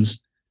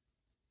Hutchinsons.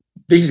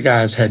 These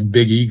guys had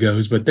big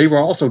egos, but they were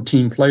also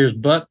team players.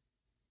 But,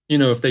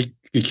 if they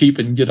could keep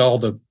it and get all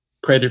the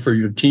credit for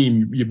your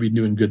team, you'd be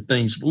doing good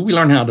things. We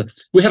learned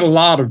we had a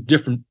lot of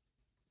different,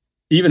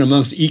 even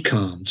amongst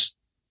ecoms.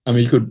 I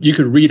mean, you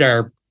could read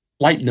our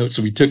flight notes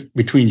that we took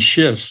between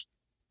shifts.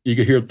 You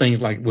could hear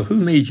things like, well, who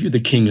made you the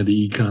king of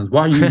the econs?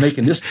 Why are you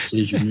making this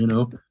decision?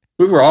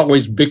 We were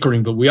always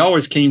bickering, but we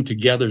always came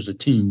together as a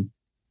team.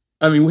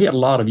 I mean, we had a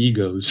lot of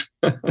egos.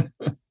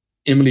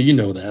 Emily, you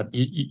know that.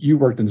 You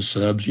worked in the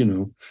subs,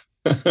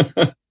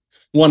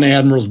 One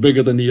admiral's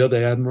bigger than the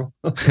other admiral.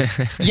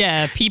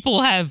 Yeah,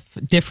 people have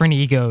different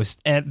egos.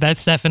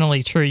 That's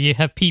definitely true. You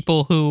have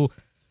people who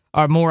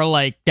are more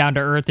like down to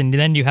earth, and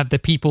then you have the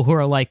people who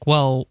are like,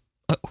 who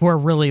are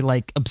really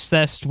like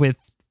obsessed with,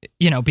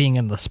 being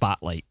in the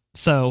spotlight.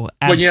 So,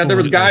 absolutely. Well, yeah,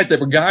 there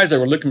were guys that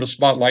were looking for the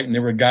spotlight, and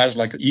there were guys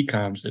like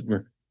ecoms that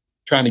were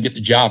trying to get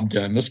the job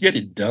done. Let's get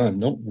it done.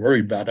 Don't worry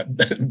about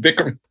it.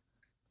 Bickering.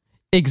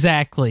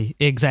 Exactly.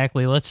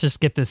 Let's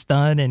just get this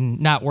done and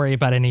not worry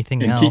about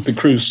anything else. And keep the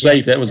crew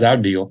safe. That was our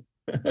deal.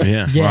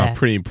 Yeah. Well,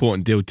 pretty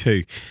important deal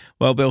too.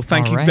 Well, Bill,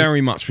 thank you right.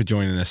 very much for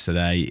joining us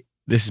today.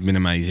 This has been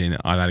amazing.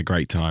 I've had a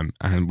great time,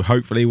 and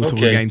hopefully we'll talk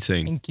again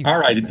soon. Thank you. All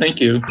right. Thank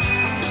you.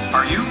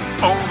 Are you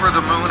over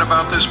the moon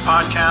about this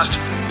podcast?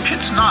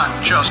 It's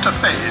not just a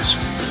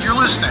phase. You're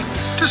listening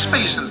to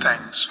Space and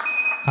Things.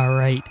 All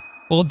right.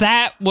 Well,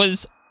 that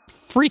was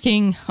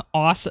freaking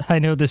awesome. I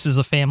know this is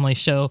a family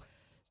show.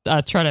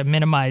 Try to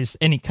minimize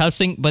any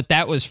cussing, but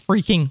that was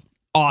freaking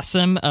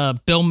awesome.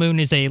 Bill Moon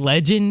is a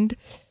legend.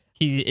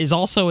 He is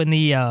also in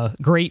the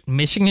great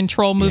Mission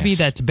Control movie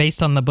that's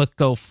based on the book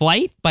Go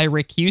Flight by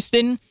Rick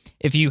Houston.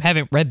 If you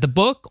haven't read the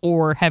book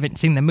or haven't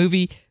seen the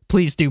movie,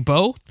 please do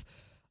both.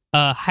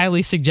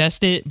 Highly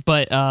suggest it,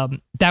 but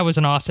that was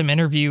an awesome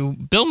interview.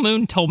 Bill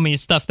Moon told me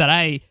stuff that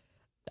I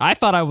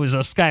thought I was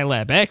a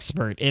Skylab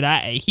expert,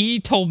 and he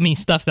told me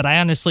stuff that I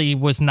honestly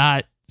was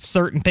not,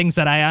 certain things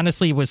that I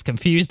honestly was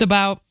confused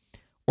about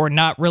or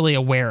not really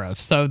aware of.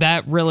 So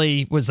that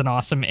really was an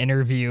awesome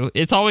interview.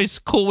 It's always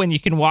cool when you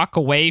can walk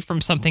away from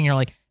something, you're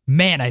like,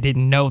 man, I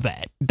didn't know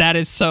that. That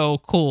is so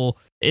cool.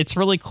 It's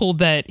really cool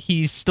that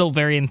he's still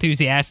very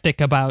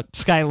enthusiastic about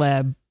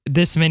Skylab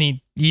this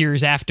many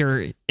years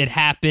after it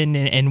happened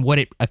and what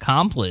it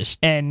accomplished.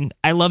 And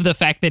I love the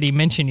fact that he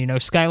mentioned,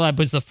 Skylab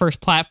was the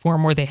first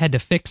platform where they had to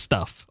fix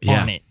stuff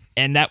on it.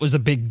 And that was a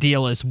big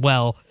deal as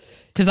well.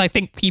 Because I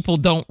think people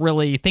don't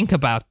really think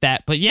about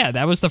that. But yeah,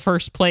 that was the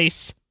first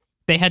place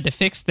they had to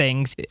fix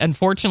things.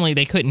 Unfortunately,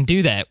 they couldn't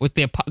do that.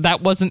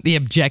 That wasn't the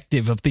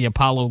objective of the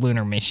Apollo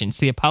lunar missions.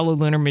 The Apollo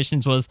lunar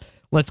missions was,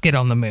 let's get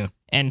on the moon.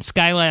 And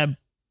Skylab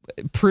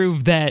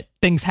proved that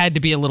things had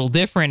to be a little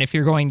different if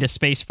you're going to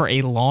space for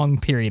a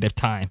long period of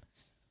time.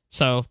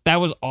 So that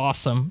was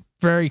awesome.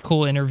 Very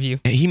cool interview.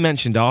 He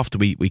mentioned after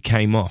we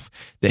came off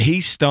that he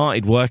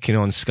started working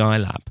on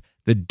Skylab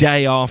the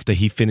day after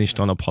he finished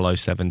on Apollo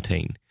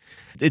 17.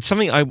 It's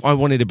something I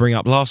wanted to bring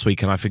up last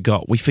week and I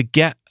forgot. We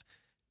forget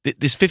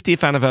this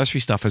 50th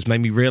anniversary stuff has made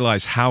me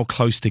realize how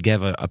close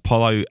together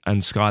Apollo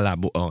and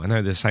Skylab, I know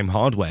they're the same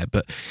hardware,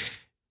 but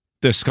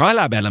the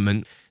Skylab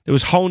element, there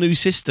was whole new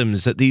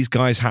systems that these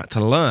guys had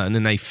to learn,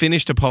 and they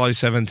finished Apollo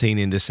 17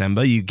 in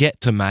December. You get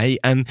to May,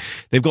 and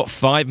they've got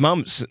 5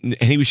 months, and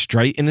he was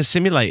straight in the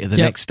simulator the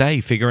next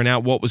day figuring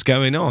out what was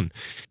going on.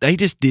 They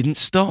just didn't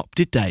stop,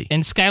 did they?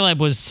 And Skylab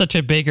was such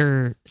a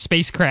bigger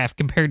spacecraft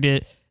compared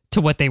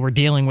to what they were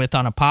dealing with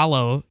on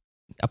Apollo.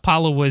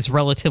 Apollo was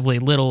relatively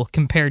little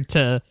compared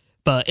to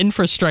the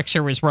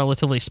infrastructure was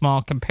relatively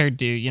small compared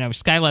to,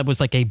 Skylab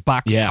was like a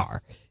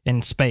boxcar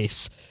in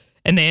space.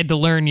 And they had to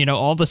learn,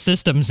 all the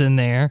systems in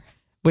there,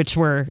 which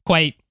were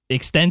quite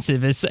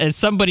extensive. As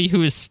somebody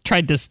who has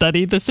tried to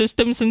study the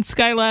systems in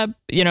Skylab,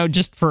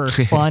 just for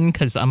fun,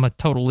 because I'm a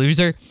total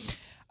loser,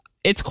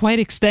 it's quite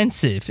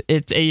extensive.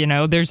 It's,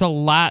 there's a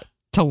lot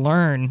to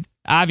learn.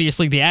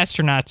 Obviously, the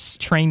astronauts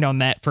trained on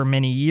that for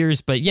many years,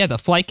 but yeah, the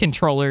flight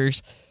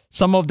controllers,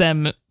 some of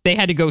them, they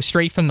had to go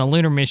straight from the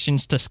lunar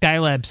missions to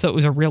Skylab, so it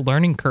was a real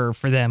learning curve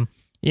for them.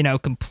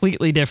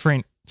 Completely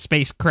different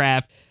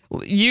spacecraft.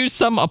 Use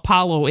some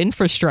Apollo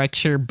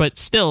infrastructure, but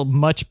still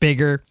much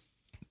bigger,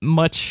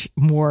 much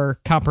more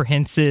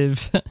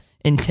comprehensive,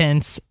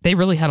 intense. They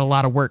really had a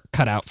lot of work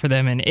cut out for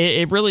them, and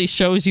it really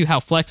shows you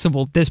how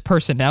flexible this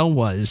personnel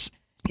was.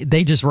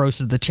 They just rose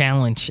to the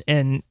challenge,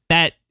 and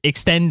that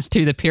extends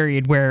to the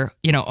period where,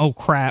 oh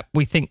crap,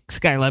 we think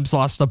Skylab's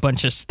lost a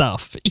bunch of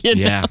stuff.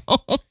 Yeah.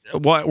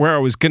 Where I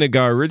was going to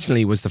go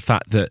originally was the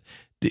fact that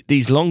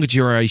these longer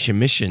duration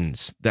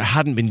missions that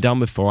hadn't been done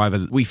before,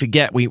 either we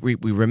forget, we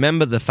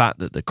remember the fact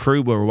that the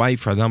crew were away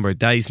for a number of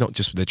days, not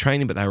just with their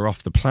training, but they were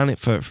off the planet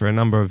for a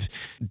number of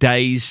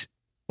days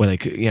where they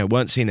could,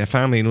 weren't seeing their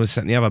family and all this,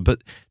 that, and the other.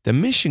 But the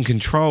mission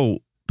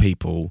control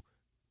people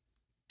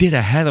did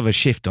a hell of a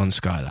shift on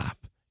Skylab.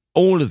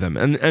 All of them.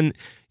 And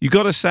you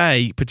got to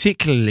say,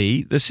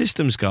 particularly the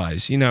systems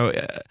guys,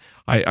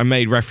 I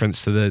made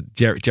reference to the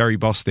Jerry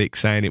Bostic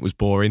saying it was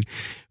boring.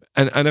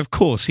 And of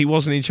course, he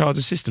wasn't in charge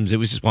of systems. It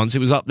was just once it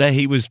was up there,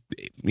 he was,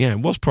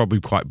 was probably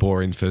quite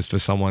boring for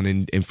someone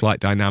in flight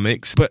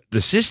dynamics. But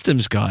the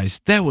systems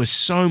guys, there was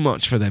so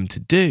much for them to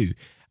do.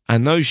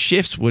 And those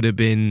shifts would have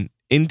been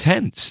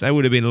intense. They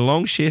would have been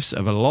long shifts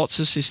of lots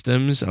of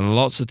systems and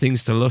lots of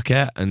things to look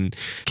at and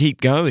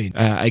keep going.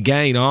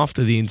 Again,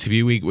 after the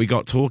interview, we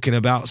got talking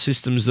about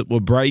systems that were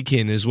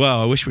breaking as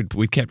well. I wish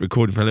we'd kept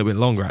recording for a little bit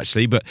longer,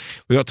 actually, but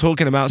we got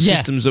talking about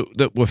systems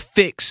that were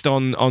fixed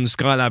on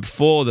Skylab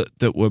 4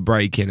 that were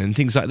breaking and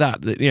things like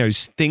that.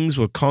 Things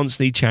were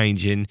constantly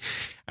changing,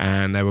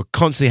 and they were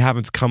constantly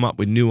having to come up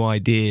with new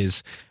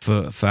ideas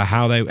for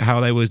how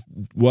they were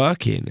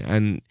working.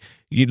 And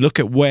you look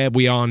at where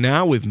we are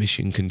now with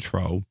mission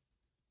control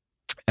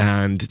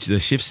and the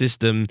shift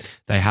system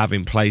they have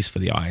in place for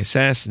the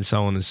ISS and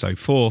so on and so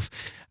forth.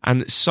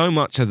 And so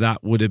much of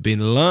that would have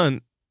been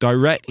learnt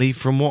directly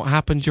from what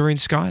happened during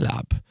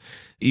Skylab.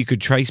 You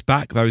could trace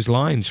back those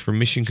lines from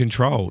mission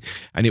control.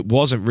 And it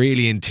wasn't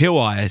really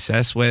until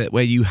ISS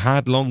where you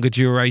had longer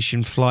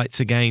duration flights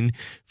again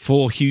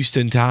for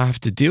Houston to have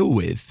to deal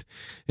with.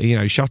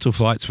 Shuttle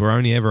flights were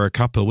only ever a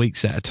couple of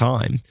weeks at a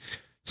time.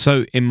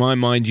 So in my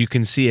mind, you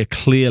can see a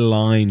clear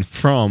line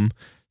from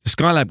the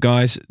Skylab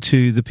guys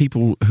to the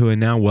people who are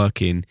now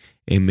working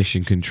in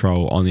mission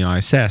control on the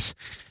ISS.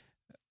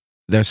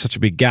 There's such a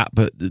big gap,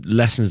 but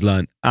lessons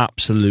learned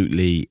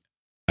absolutely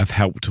have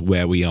helped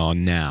where we are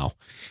now.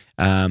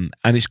 And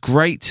it's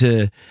great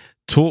to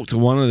talk to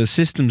one of the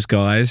systems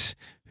guys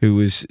who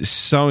was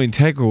so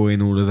integral in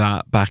all of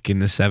that back in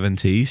the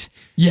 70s,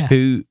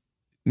 who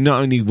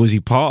not only was he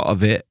part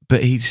of it,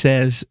 but he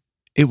says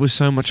It was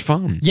so much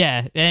fun.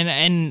 Yeah,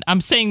 and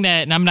I'm saying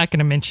that, and I'm not going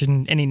to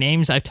mention any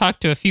names. I've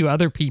talked to a few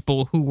other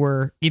people who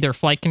were either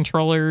flight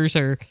controllers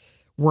or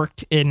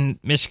worked in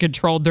mission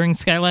control during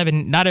Skylab,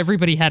 and not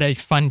everybody had a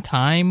fun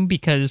time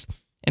because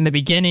in the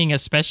beginning,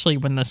 especially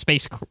when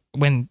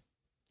when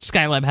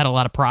Skylab had a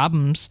lot of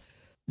problems,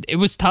 it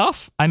was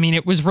tough. I mean,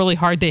 it was really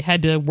hard. They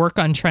had to work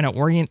on trying to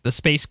orient the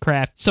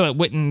spacecraft so it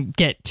wouldn't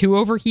get too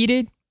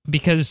overheated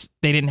because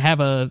they didn't have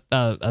a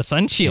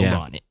sun shield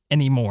on it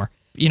anymore.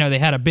 You know, they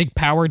had a big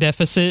power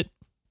deficit.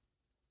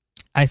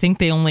 I think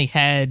they only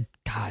had,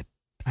 God,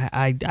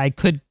 I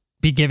could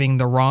be giving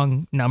the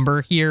wrong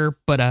number here,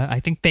 but I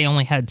think they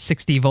only had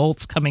 60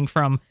 volts coming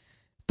from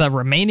the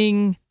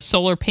remaining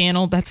solar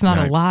panel. That's not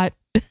a lot.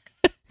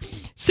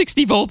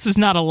 60 volts is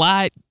not a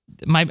lot.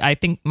 I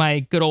think my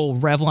good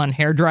old Revlon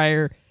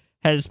hairdryer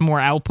has more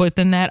output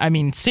than that. I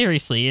mean,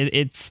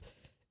 seriously,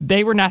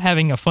 they were not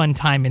having a fun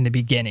time in the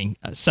beginning.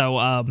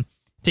 So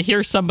to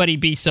hear somebody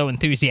be so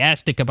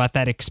enthusiastic about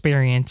that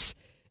experience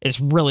is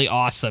really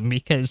awesome,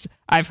 because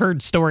I've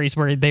heard stories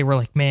where they were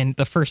like, man,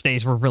 the first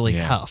days were really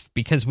tough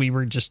because we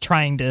were just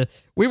trying to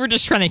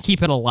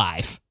keep it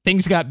alive.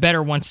 Things got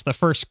better once the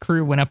first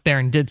crew went up there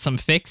and did some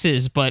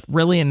fixes, but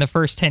really in the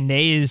first 10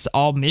 days,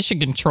 all mission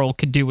control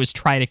could do was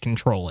try to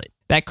control it.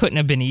 That couldn't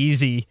have been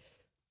easy.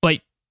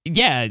 But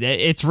yeah,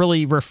 it's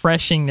really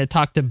refreshing to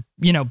talk to,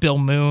 Bill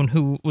Moon,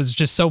 who was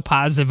just so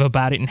positive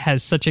about it and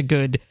has such a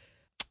good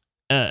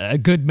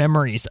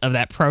memories of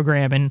that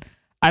program. And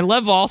I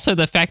love also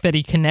the fact that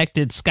he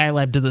connected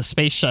Skylab to the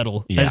space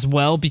shuttle as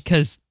well,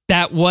 because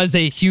that was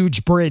a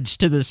huge bridge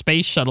to the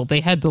space shuttle. They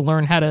had to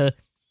learn how to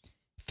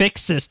fix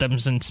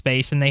systems in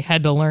space, and they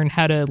had to learn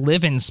how to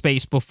live in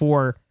space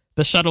before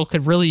the shuttle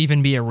could really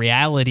even be a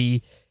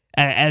reality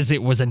as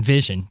it was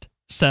envisioned.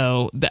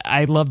 So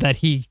I love that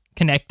he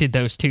connected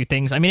those two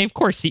things. I mean, of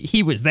course,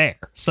 he was there,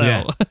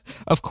 so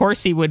of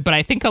course he would, but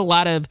I think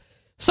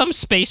some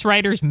space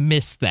writers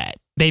missed that.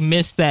 They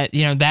missed that,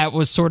 that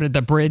was sort of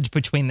the bridge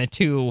between the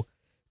two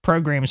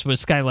programs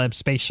was Skylab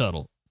Space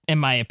Shuttle, in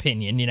my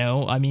opinion,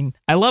 I mean,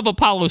 I love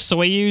Apollo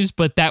Soyuz,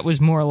 but that was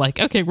more like,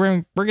 okay,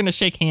 we're going to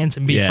shake hands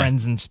and be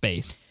friends in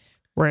space.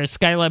 Whereas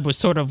Skylab was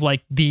sort of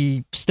like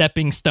the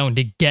stepping stone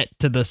to get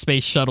to the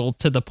space shuttle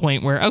to the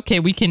point where, okay,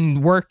 we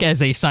can work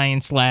as a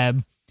science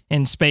lab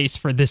in space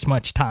for this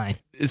much time.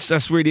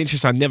 That's really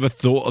interesting. I never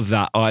thought of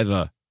that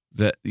either.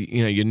 That,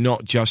 you're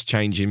not just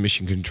changing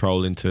mission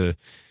control into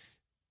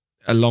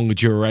a longer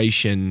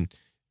duration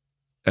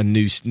and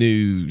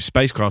new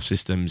spacecraft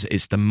systems.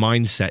 It's the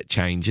mindset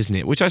change, isn't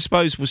it? Which I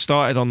suppose was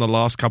started on the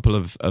last couple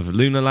of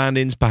lunar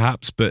landings,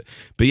 perhaps. But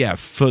yeah,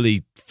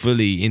 fully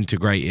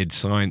integrated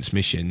science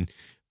mission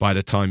by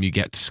the time you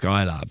get to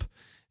Skylab,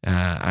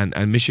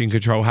 and mission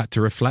control had to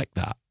reflect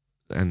that,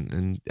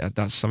 and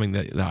that's something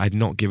that I'd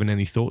not given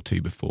any thought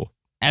to before.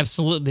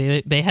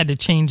 Absolutely. They had to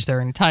change their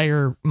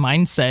entire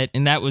mindset,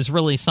 and that was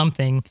really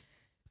something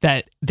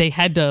that they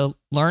had to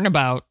learn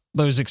about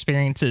those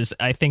experiences,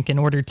 I think, in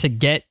order to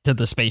get to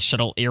the space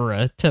shuttle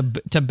era to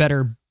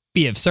better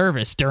be of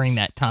service during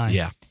that time.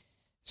 Yeah.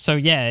 So,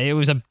 yeah, it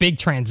was a big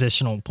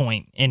transitional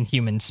point in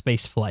human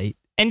space flight.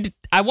 And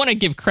I want to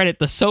give credit.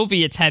 The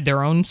Soviets had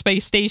their own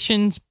space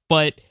stations,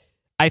 but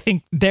I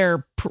think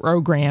their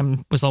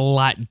program was a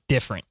lot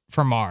different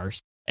from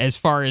ours as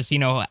far as,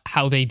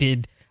 how they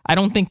did. I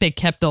don't think they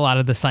kept a lot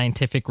of the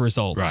scientific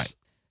results. Right.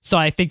 So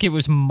I think it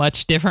was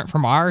much different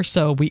from ours.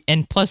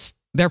 And plus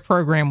their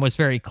program was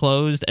very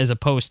closed as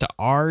opposed to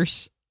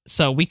ours.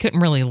 So we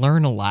couldn't really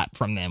learn a lot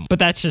from them, but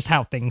that's just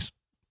how things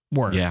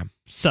were. Yeah.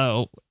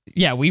 So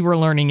yeah, we were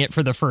learning it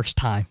for the first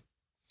time.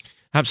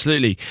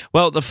 Absolutely.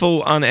 Well, the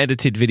full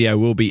unedited video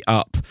will be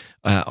up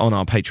on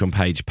our Patreon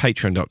page,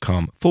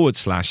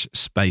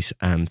 patreon.com/space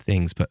and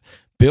things. But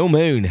Bill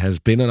Moon has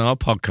been on our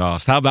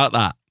podcast. How about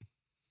that?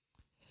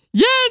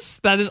 Yes,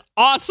 that is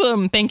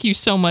awesome. Thank you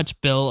so much,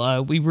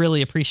 Bill. We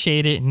really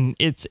appreciate it, and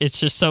it's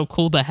just so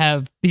cool to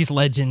have these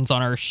legends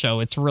on our show.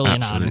 It's really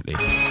Absolutely.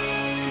 an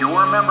honor.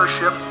 Your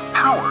membership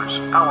powers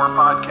our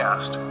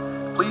podcast.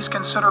 Please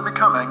consider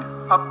becoming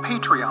a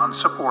Patreon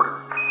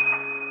supporter.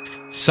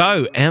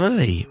 So,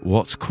 Emily,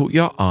 what's caught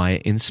your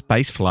eye in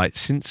spaceflight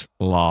since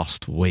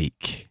last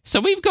week? So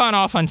we've gone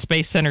off on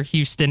Space Center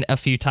Houston a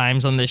few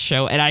times on this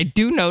show, and I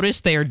do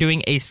notice they are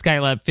doing a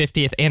Skylab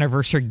 50th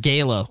anniversary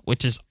gala,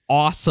 which is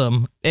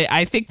awesome.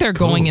 I think they're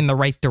going in the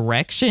right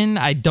direction.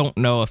 I don't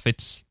know if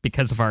it's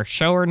because of our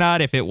show or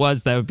not. If it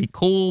was, that would be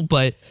cool,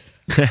 but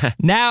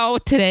now,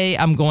 today,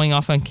 I'm going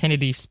off on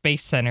Kennedy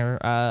Space Center.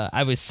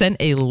 I was sent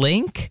a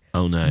link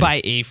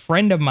by a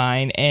friend of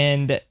mine,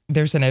 and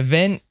there's an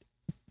event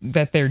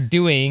that they're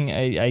doing.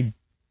 I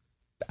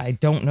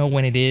don't know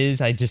when it is.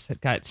 I just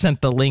got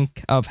sent the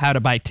link of how to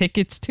buy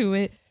tickets to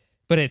it,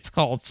 but it's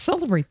called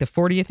Celebrate the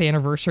 40th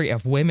Anniversary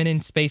of Women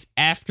in Space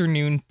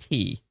Afternoon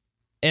Tea.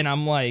 And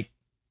I'm like,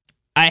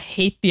 I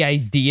hate the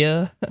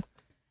idea.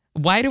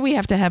 Why do we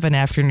have to have an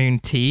afternoon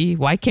tea?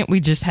 Why can't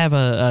we just have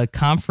a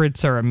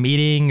conference or a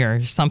meeting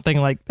or something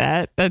like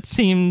that? That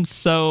seems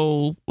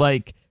so,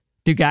 like,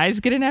 do guys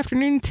get an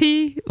afternoon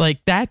tea?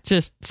 Like, that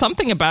just,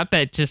 something about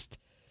that just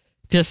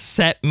just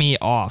set me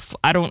off.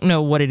 I don't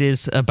know what it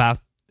is about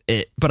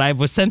it, but I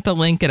was sent the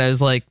link and I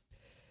was like,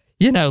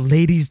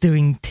 ladies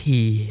doing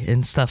tea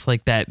and stuff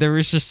like that. There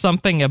was just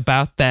something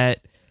about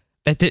that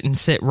didn't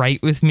sit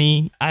right with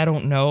me. I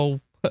don't know.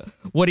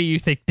 What do you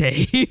think,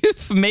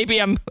 Dave?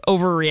 Maybe I'm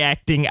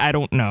overreacting. I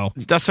don't know.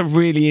 That's a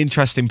really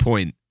interesting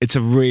point. It's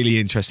a really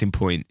interesting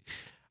point.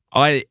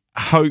 I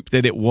hope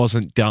that it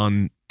wasn't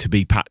done to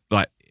be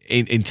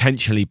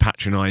intentionally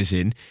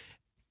patronizing,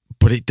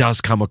 but it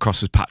does come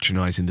across as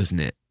patronizing, doesn't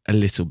it? A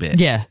little bit.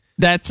 Yeah,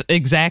 that's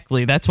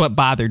what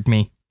bothered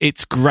me.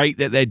 It's great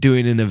that they're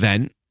doing an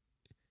event,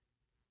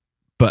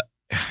 but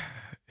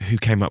who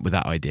came up with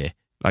that idea?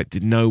 Like,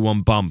 did no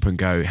one bump and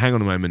go, hang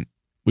on a moment,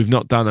 we've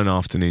not done an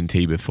afternoon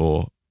tea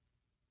before.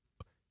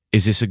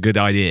 Is this a good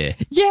idea?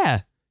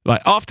 Yeah.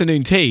 Like,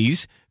 afternoon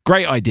teas,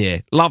 great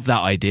idea. Love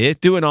that idea.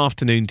 Do an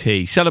afternoon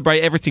tea.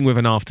 Celebrate everything with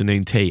an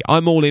afternoon tea.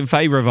 I'm all in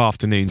favour of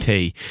afternoon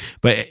tea.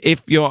 But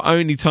if your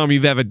only time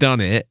you've ever done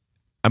it,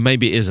 and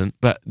maybe it isn't,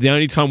 but the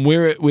only time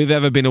we've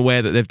ever been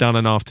aware that they've done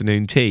an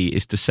afternoon tea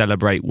is to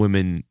celebrate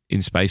women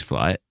in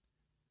spaceflight,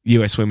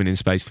 US women in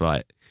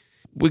spaceflight,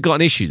 we've got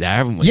an issue there,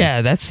 haven't we?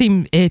 Yeah,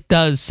 it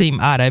does seem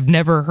odd. I've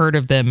never heard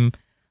of them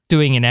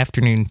doing an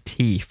afternoon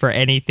tea for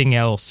anything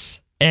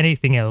else.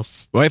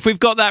 Well, if we've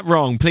got that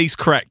wrong, please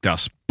correct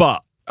us.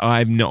 But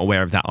I'm not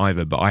aware of that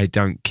either, but I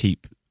don't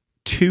keep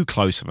too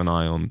close of an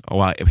eye on,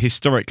 well,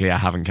 historically I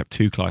haven't kept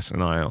too close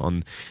an eye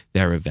on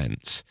their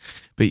events.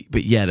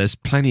 But yeah, there's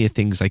plenty of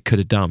things they could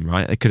have done,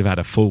 right? They could have had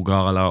a full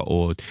gala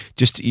or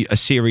just a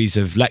series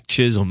of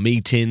lectures or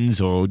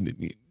meetings or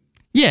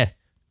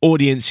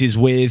audiences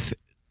with,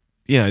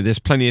 there's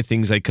plenty of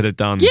things they could have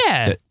done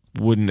that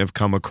wouldn't have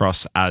come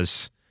across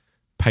as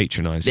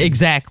patronizing.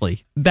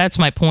 Exactly. That's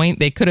my point.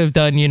 They could have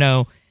done,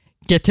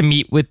 get to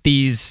meet with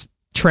these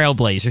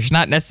trailblazers,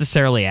 not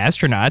necessarily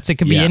astronauts. It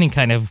could be any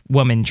kind of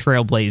woman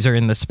trailblazer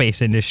in the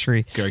space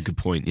industry. Very good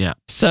point, yeah.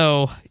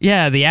 So,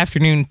 the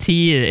afternoon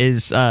tea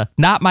is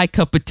not my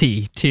cup of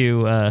tea,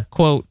 to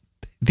quote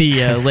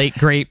the late,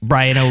 great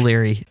Brian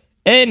O'Leary.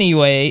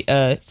 Anyway,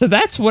 so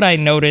that's what I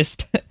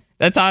noticed.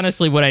 That's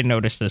honestly what I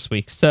noticed this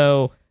week.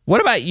 So,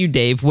 what about you,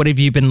 Dave? What have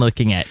you been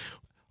looking at?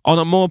 On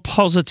a more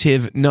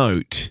positive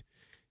note,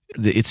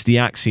 it's the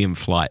Axiom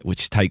flight,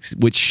 which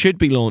should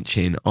be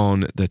launching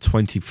on the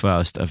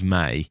 21st of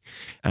May,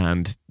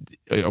 and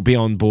it'll be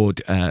on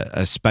board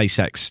a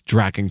SpaceX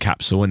Dragon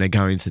capsule when they're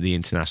going to the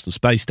International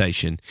Space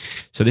Station.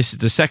 So this is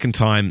the second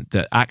time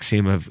that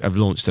Axiom have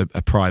launched a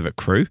private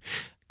crew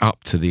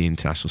up to the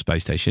International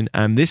Space Station,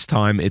 and this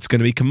time it's going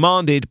to be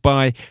commanded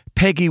by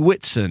Peggy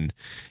Whitson,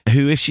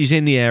 who, if she's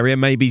in the area,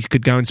 maybe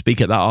could go and speak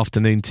at that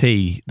afternoon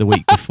tea the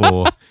week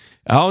before.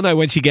 Oh, no,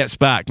 when she gets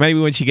back. Maybe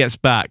when she gets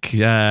back.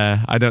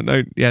 I don't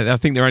know. Yeah, I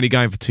think they're only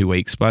going for 2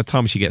 weeks. By the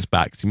time she gets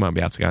back, she might be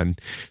able to go and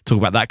talk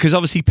about that. Because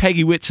obviously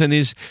Peggy Whitson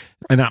is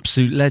an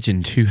absolute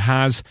legend who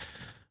has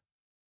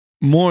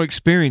more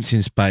experience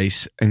in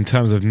space in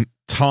terms of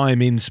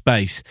time in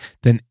space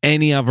than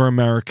any other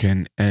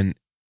American and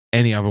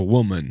any other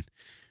woman.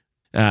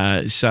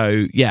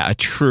 So yeah, a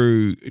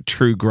true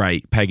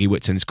great Peggy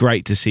Whitson. It's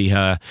great to see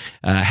her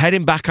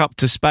heading back up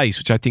to space,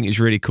 which I think is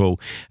really cool.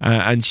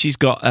 And she's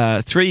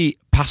got 3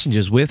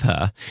 passengers with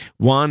her.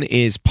 One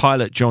is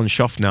pilot John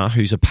Schaffner,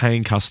 who's a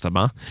paying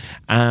customer,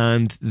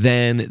 and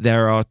then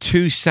there are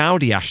 2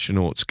 Saudi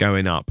astronauts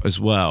going up as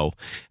well.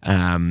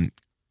 Rayana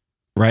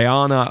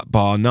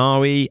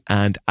Barnawi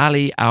and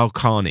Ali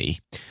Al-Khani.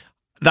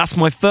 That's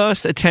my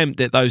first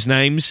attempt at those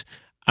names.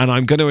 And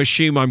I'm going to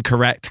assume I'm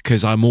correct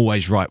because I'm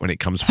always right when it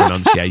comes to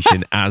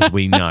pronunciation, as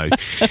we know.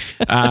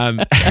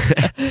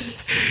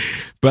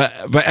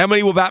 But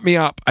Emily will back me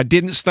up. I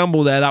didn't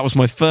stumble there. That was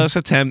my first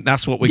attempt.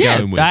 That's what we're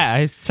going with.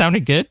 That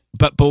sounded good.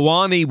 But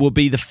Bawani will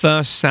be the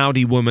first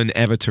Saudi woman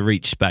ever to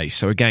reach space.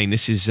 So again,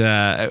 this is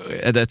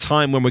at a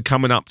time when we're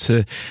coming up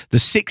to the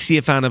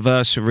 60th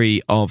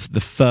anniversary of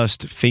the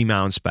first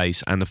female in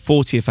space and the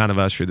 40th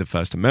anniversary of the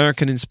first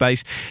American in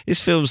space.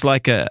 This feels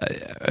like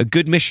a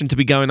good mission to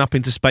be going up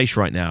into space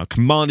right now,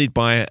 commanded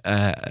by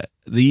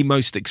the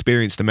most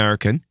experienced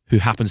American, who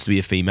happens to be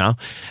a female,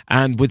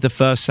 and with the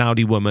first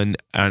Saudi woman.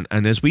 And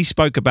as we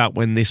spoke about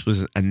when this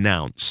was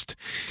announced,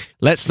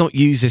 let's not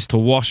use this to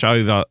wash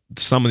over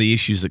some of the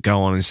issues that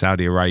go on in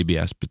Saudi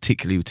Arabia,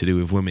 particularly to do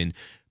with women.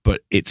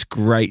 But it's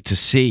great to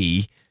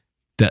see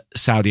that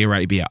Saudi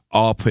Arabia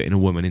are putting a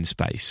woman in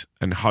space,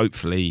 and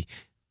hopefully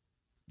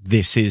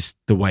this is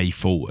the way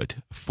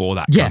forward for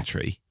that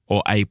country,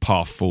 or a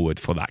path forward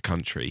for that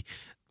country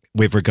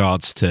with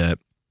regards to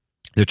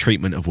the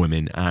treatment of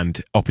women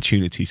and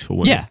opportunities for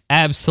women. Yeah,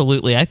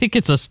 absolutely. I think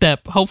it's a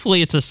step.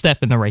 Hopefully it's a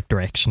step in the right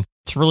direction.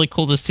 It's really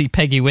cool to see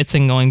Peggy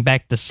Whitson going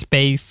back to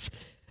space.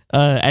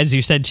 As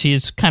you said, she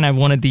is kind of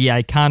one of the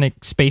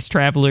iconic space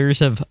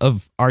travelers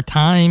of our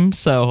time.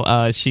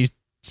 So she's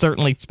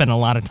certainly spent a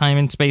lot of time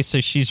in space.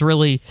 So she's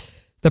really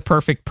the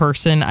perfect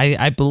person.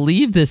 I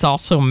believe this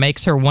also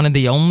makes her one of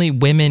the only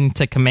women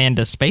to command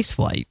a space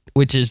flight,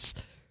 which is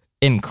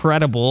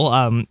incredible.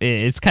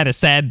 It's kind of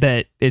sad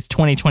that it's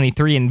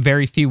 2023 and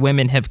very few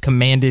women have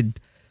commanded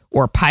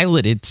or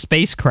piloted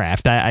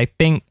spacecraft. I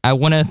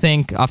want to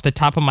think off the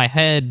top of my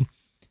head,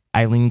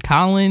 Eileen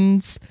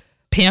Collins,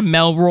 Pam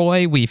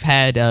Melroy. We've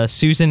had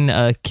Susan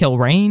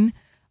Kilrain.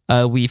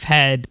 We've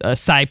had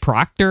Cyan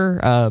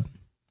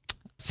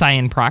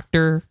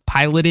Proctor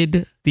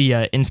piloted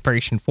the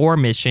Inspiration 4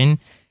 mission,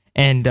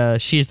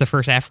 and she is the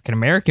first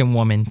African-American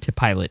woman to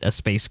pilot a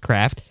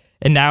spacecraft.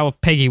 And now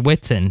Peggy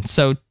Whitson.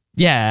 So,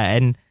 yeah,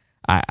 and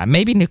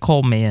maybe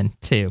Nicole Mann,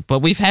 too. But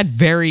we've had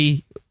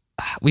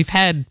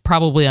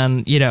probably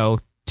on,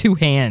 two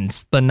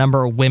hands the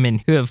number of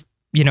women who have,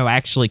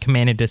 actually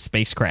commanded a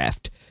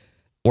spacecraft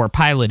or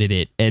piloted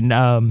it.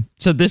 And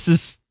so this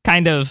is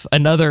kind of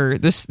another,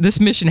 this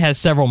mission has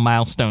several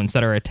milestones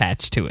that are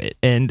attached to it.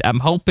 And I'm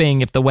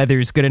hoping if the weather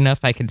is good enough,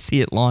 I can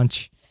see it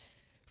launch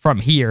from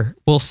here.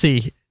 We'll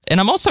see. And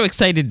I'm also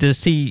excited to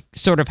see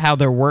sort of how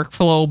their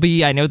workflow will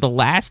be. I know the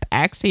last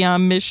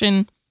Axiom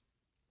mission,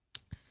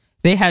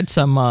 they had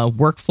some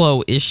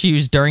workflow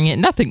issues during it.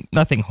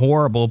 Nothing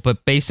horrible,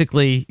 but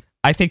basically,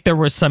 I think there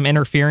was some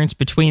interference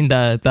between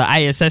the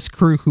ISS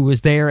crew who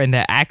was there and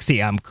the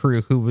Axiom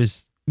crew who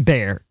was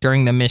there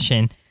during the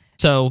mission.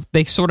 So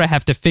they sort of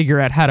have to figure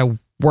out how to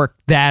work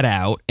that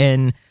out.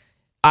 And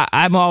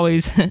I'm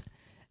always...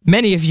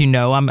 Many of you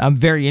know I'm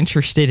very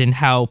interested in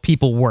how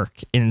people work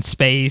in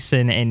space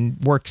and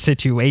work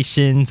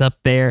situations up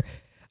there.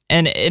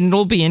 And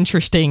it'll be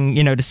interesting,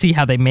 to see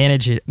how they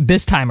manage it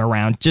this time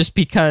around, just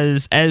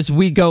because as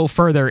we go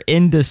further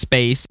into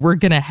space, we're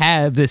going to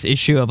have this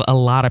issue of a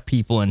lot of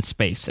people in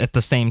space at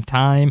the same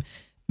time,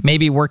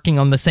 maybe working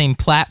on the same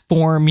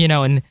platform,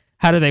 and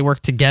how do they work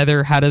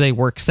together? How do they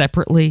work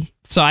separately?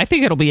 So I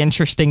think it'll be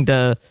interesting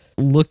to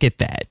look at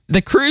that.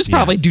 The crews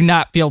probably do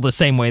not feel the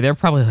same way. They're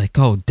probably like,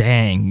 oh,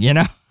 dang, we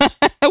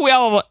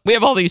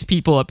have all these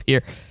people up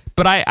here.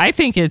 But I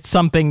think it's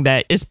something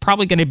that is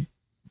probably going to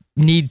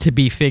need to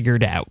be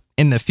figured out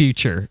in the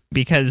future,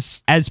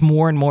 because as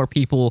more and more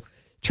people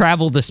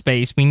travel to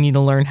space, we need to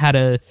learn how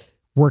to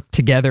work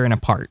together and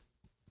apart,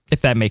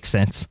 if that makes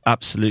sense.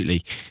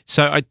 Absolutely.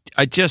 So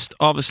I just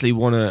obviously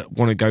want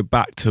to go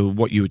back to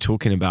what you were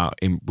talking about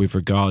with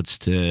regards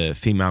to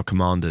female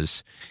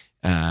commanders.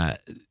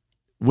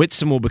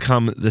 Whitson will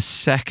become the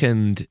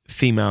second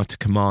female to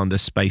command a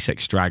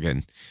SpaceX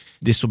Dragon.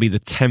 This will be the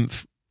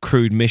 10th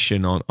crewed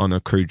mission on a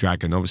Crew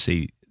Dragon.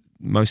 Obviously,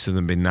 most of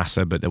them have been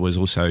NASA, but there was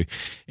also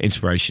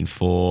Inspiration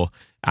 4,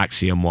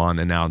 Axiom 1,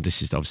 and now this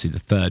is obviously the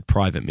third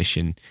private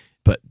mission.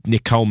 But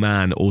Nicole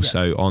Mann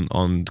also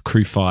on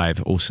Crew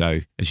 5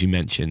 also, as you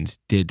mentioned,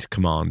 did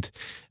command.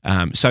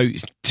 So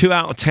 2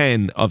 out of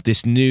 10 of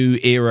this new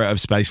era of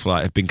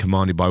spaceflight have been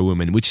commanded by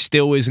women, which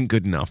still isn't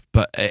good enough,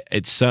 but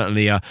it's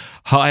certainly a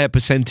higher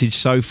percentage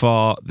so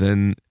far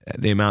than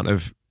the amount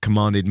of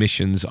commanded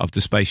missions of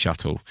the Space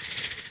Shuttle.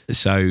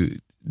 So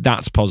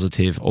that's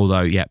positive,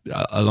 although,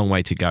 a long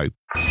way to go.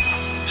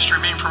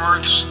 Streaming from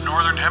Earth's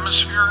northern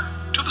hemisphere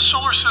to the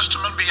solar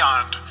system and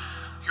beyond,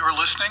 you're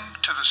listening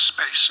to the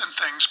Space and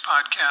Things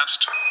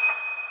podcast.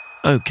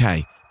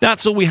 Okay,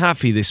 that's all we have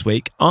for you this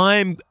week.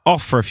 I'm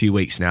off for a few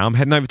weeks now. I'm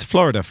heading over to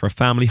Florida for a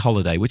family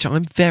holiday, which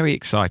I'm very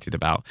excited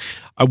about.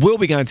 I will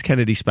be going to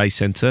Kennedy Space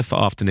Center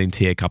for afternoon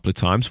tea a couple of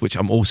times, which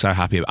I'm also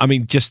happy about. I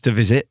mean, just to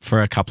visit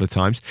for a couple of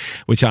times,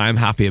 which I am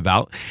happy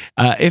about.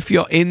 If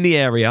you're in the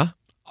area,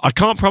 I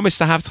can't promise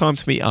to have time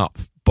to meet up,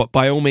 but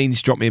by all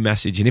means, drop me a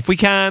message. And if we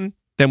can,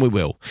 then we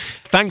will.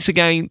 Thanks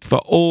again for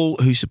all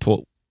who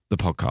support the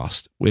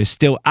podcast. We're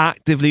still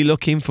actively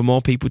looking for more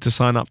people to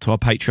sign up to our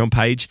Patreon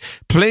page.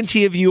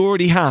 Plenty of you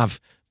already have,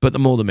 but the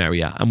more the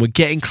merrier. And we're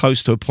getting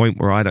close to a point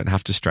where I don't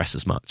have to stress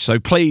as much. So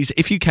please,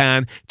 if you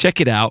can,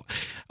 check it out,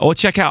 or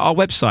check out our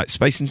website,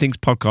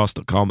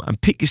 spaceandthingspodcast.com,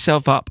 and pick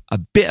yourself up a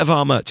bit of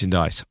our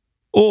merchandise.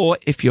 Or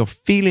if you're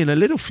feeling a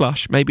little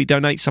flush, maybe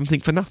donate something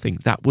for nothing.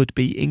 That would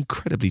be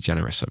incredibly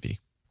generous of you.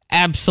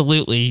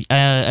 Absolutely.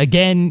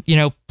 Again,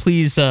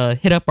 please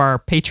hit up our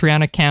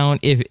Patreon account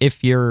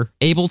if you're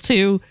able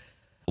to.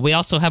 We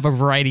also have a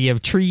variety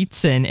of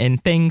treats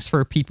and things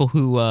for people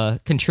who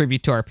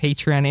contribute to our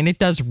Patreon, and it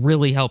does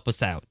really help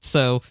us out.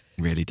 So,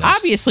 really does.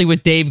 Obviously,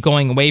 with Dave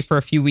going away for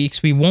a few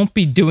weeks, we won't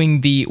be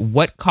doing the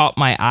What Caught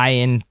My Eye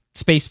in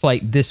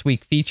Spaceflight This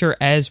Week feature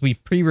as we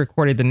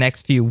pre-recorded the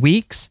next few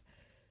weeks.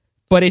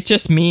 But it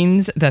just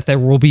means that there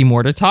will be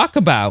more to talk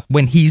about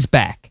when he's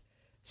back.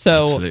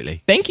 So,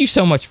 absolutely. Thank you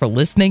so much for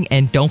listening,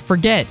 and don't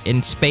forget,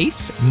 in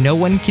space, no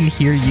one can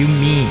hear you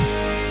mean.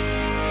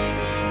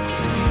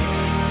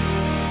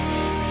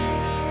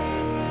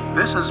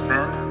 This has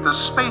been the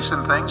Space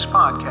and Things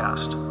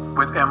podcast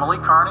with Emily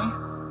Carney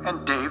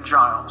and Dave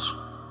Giles.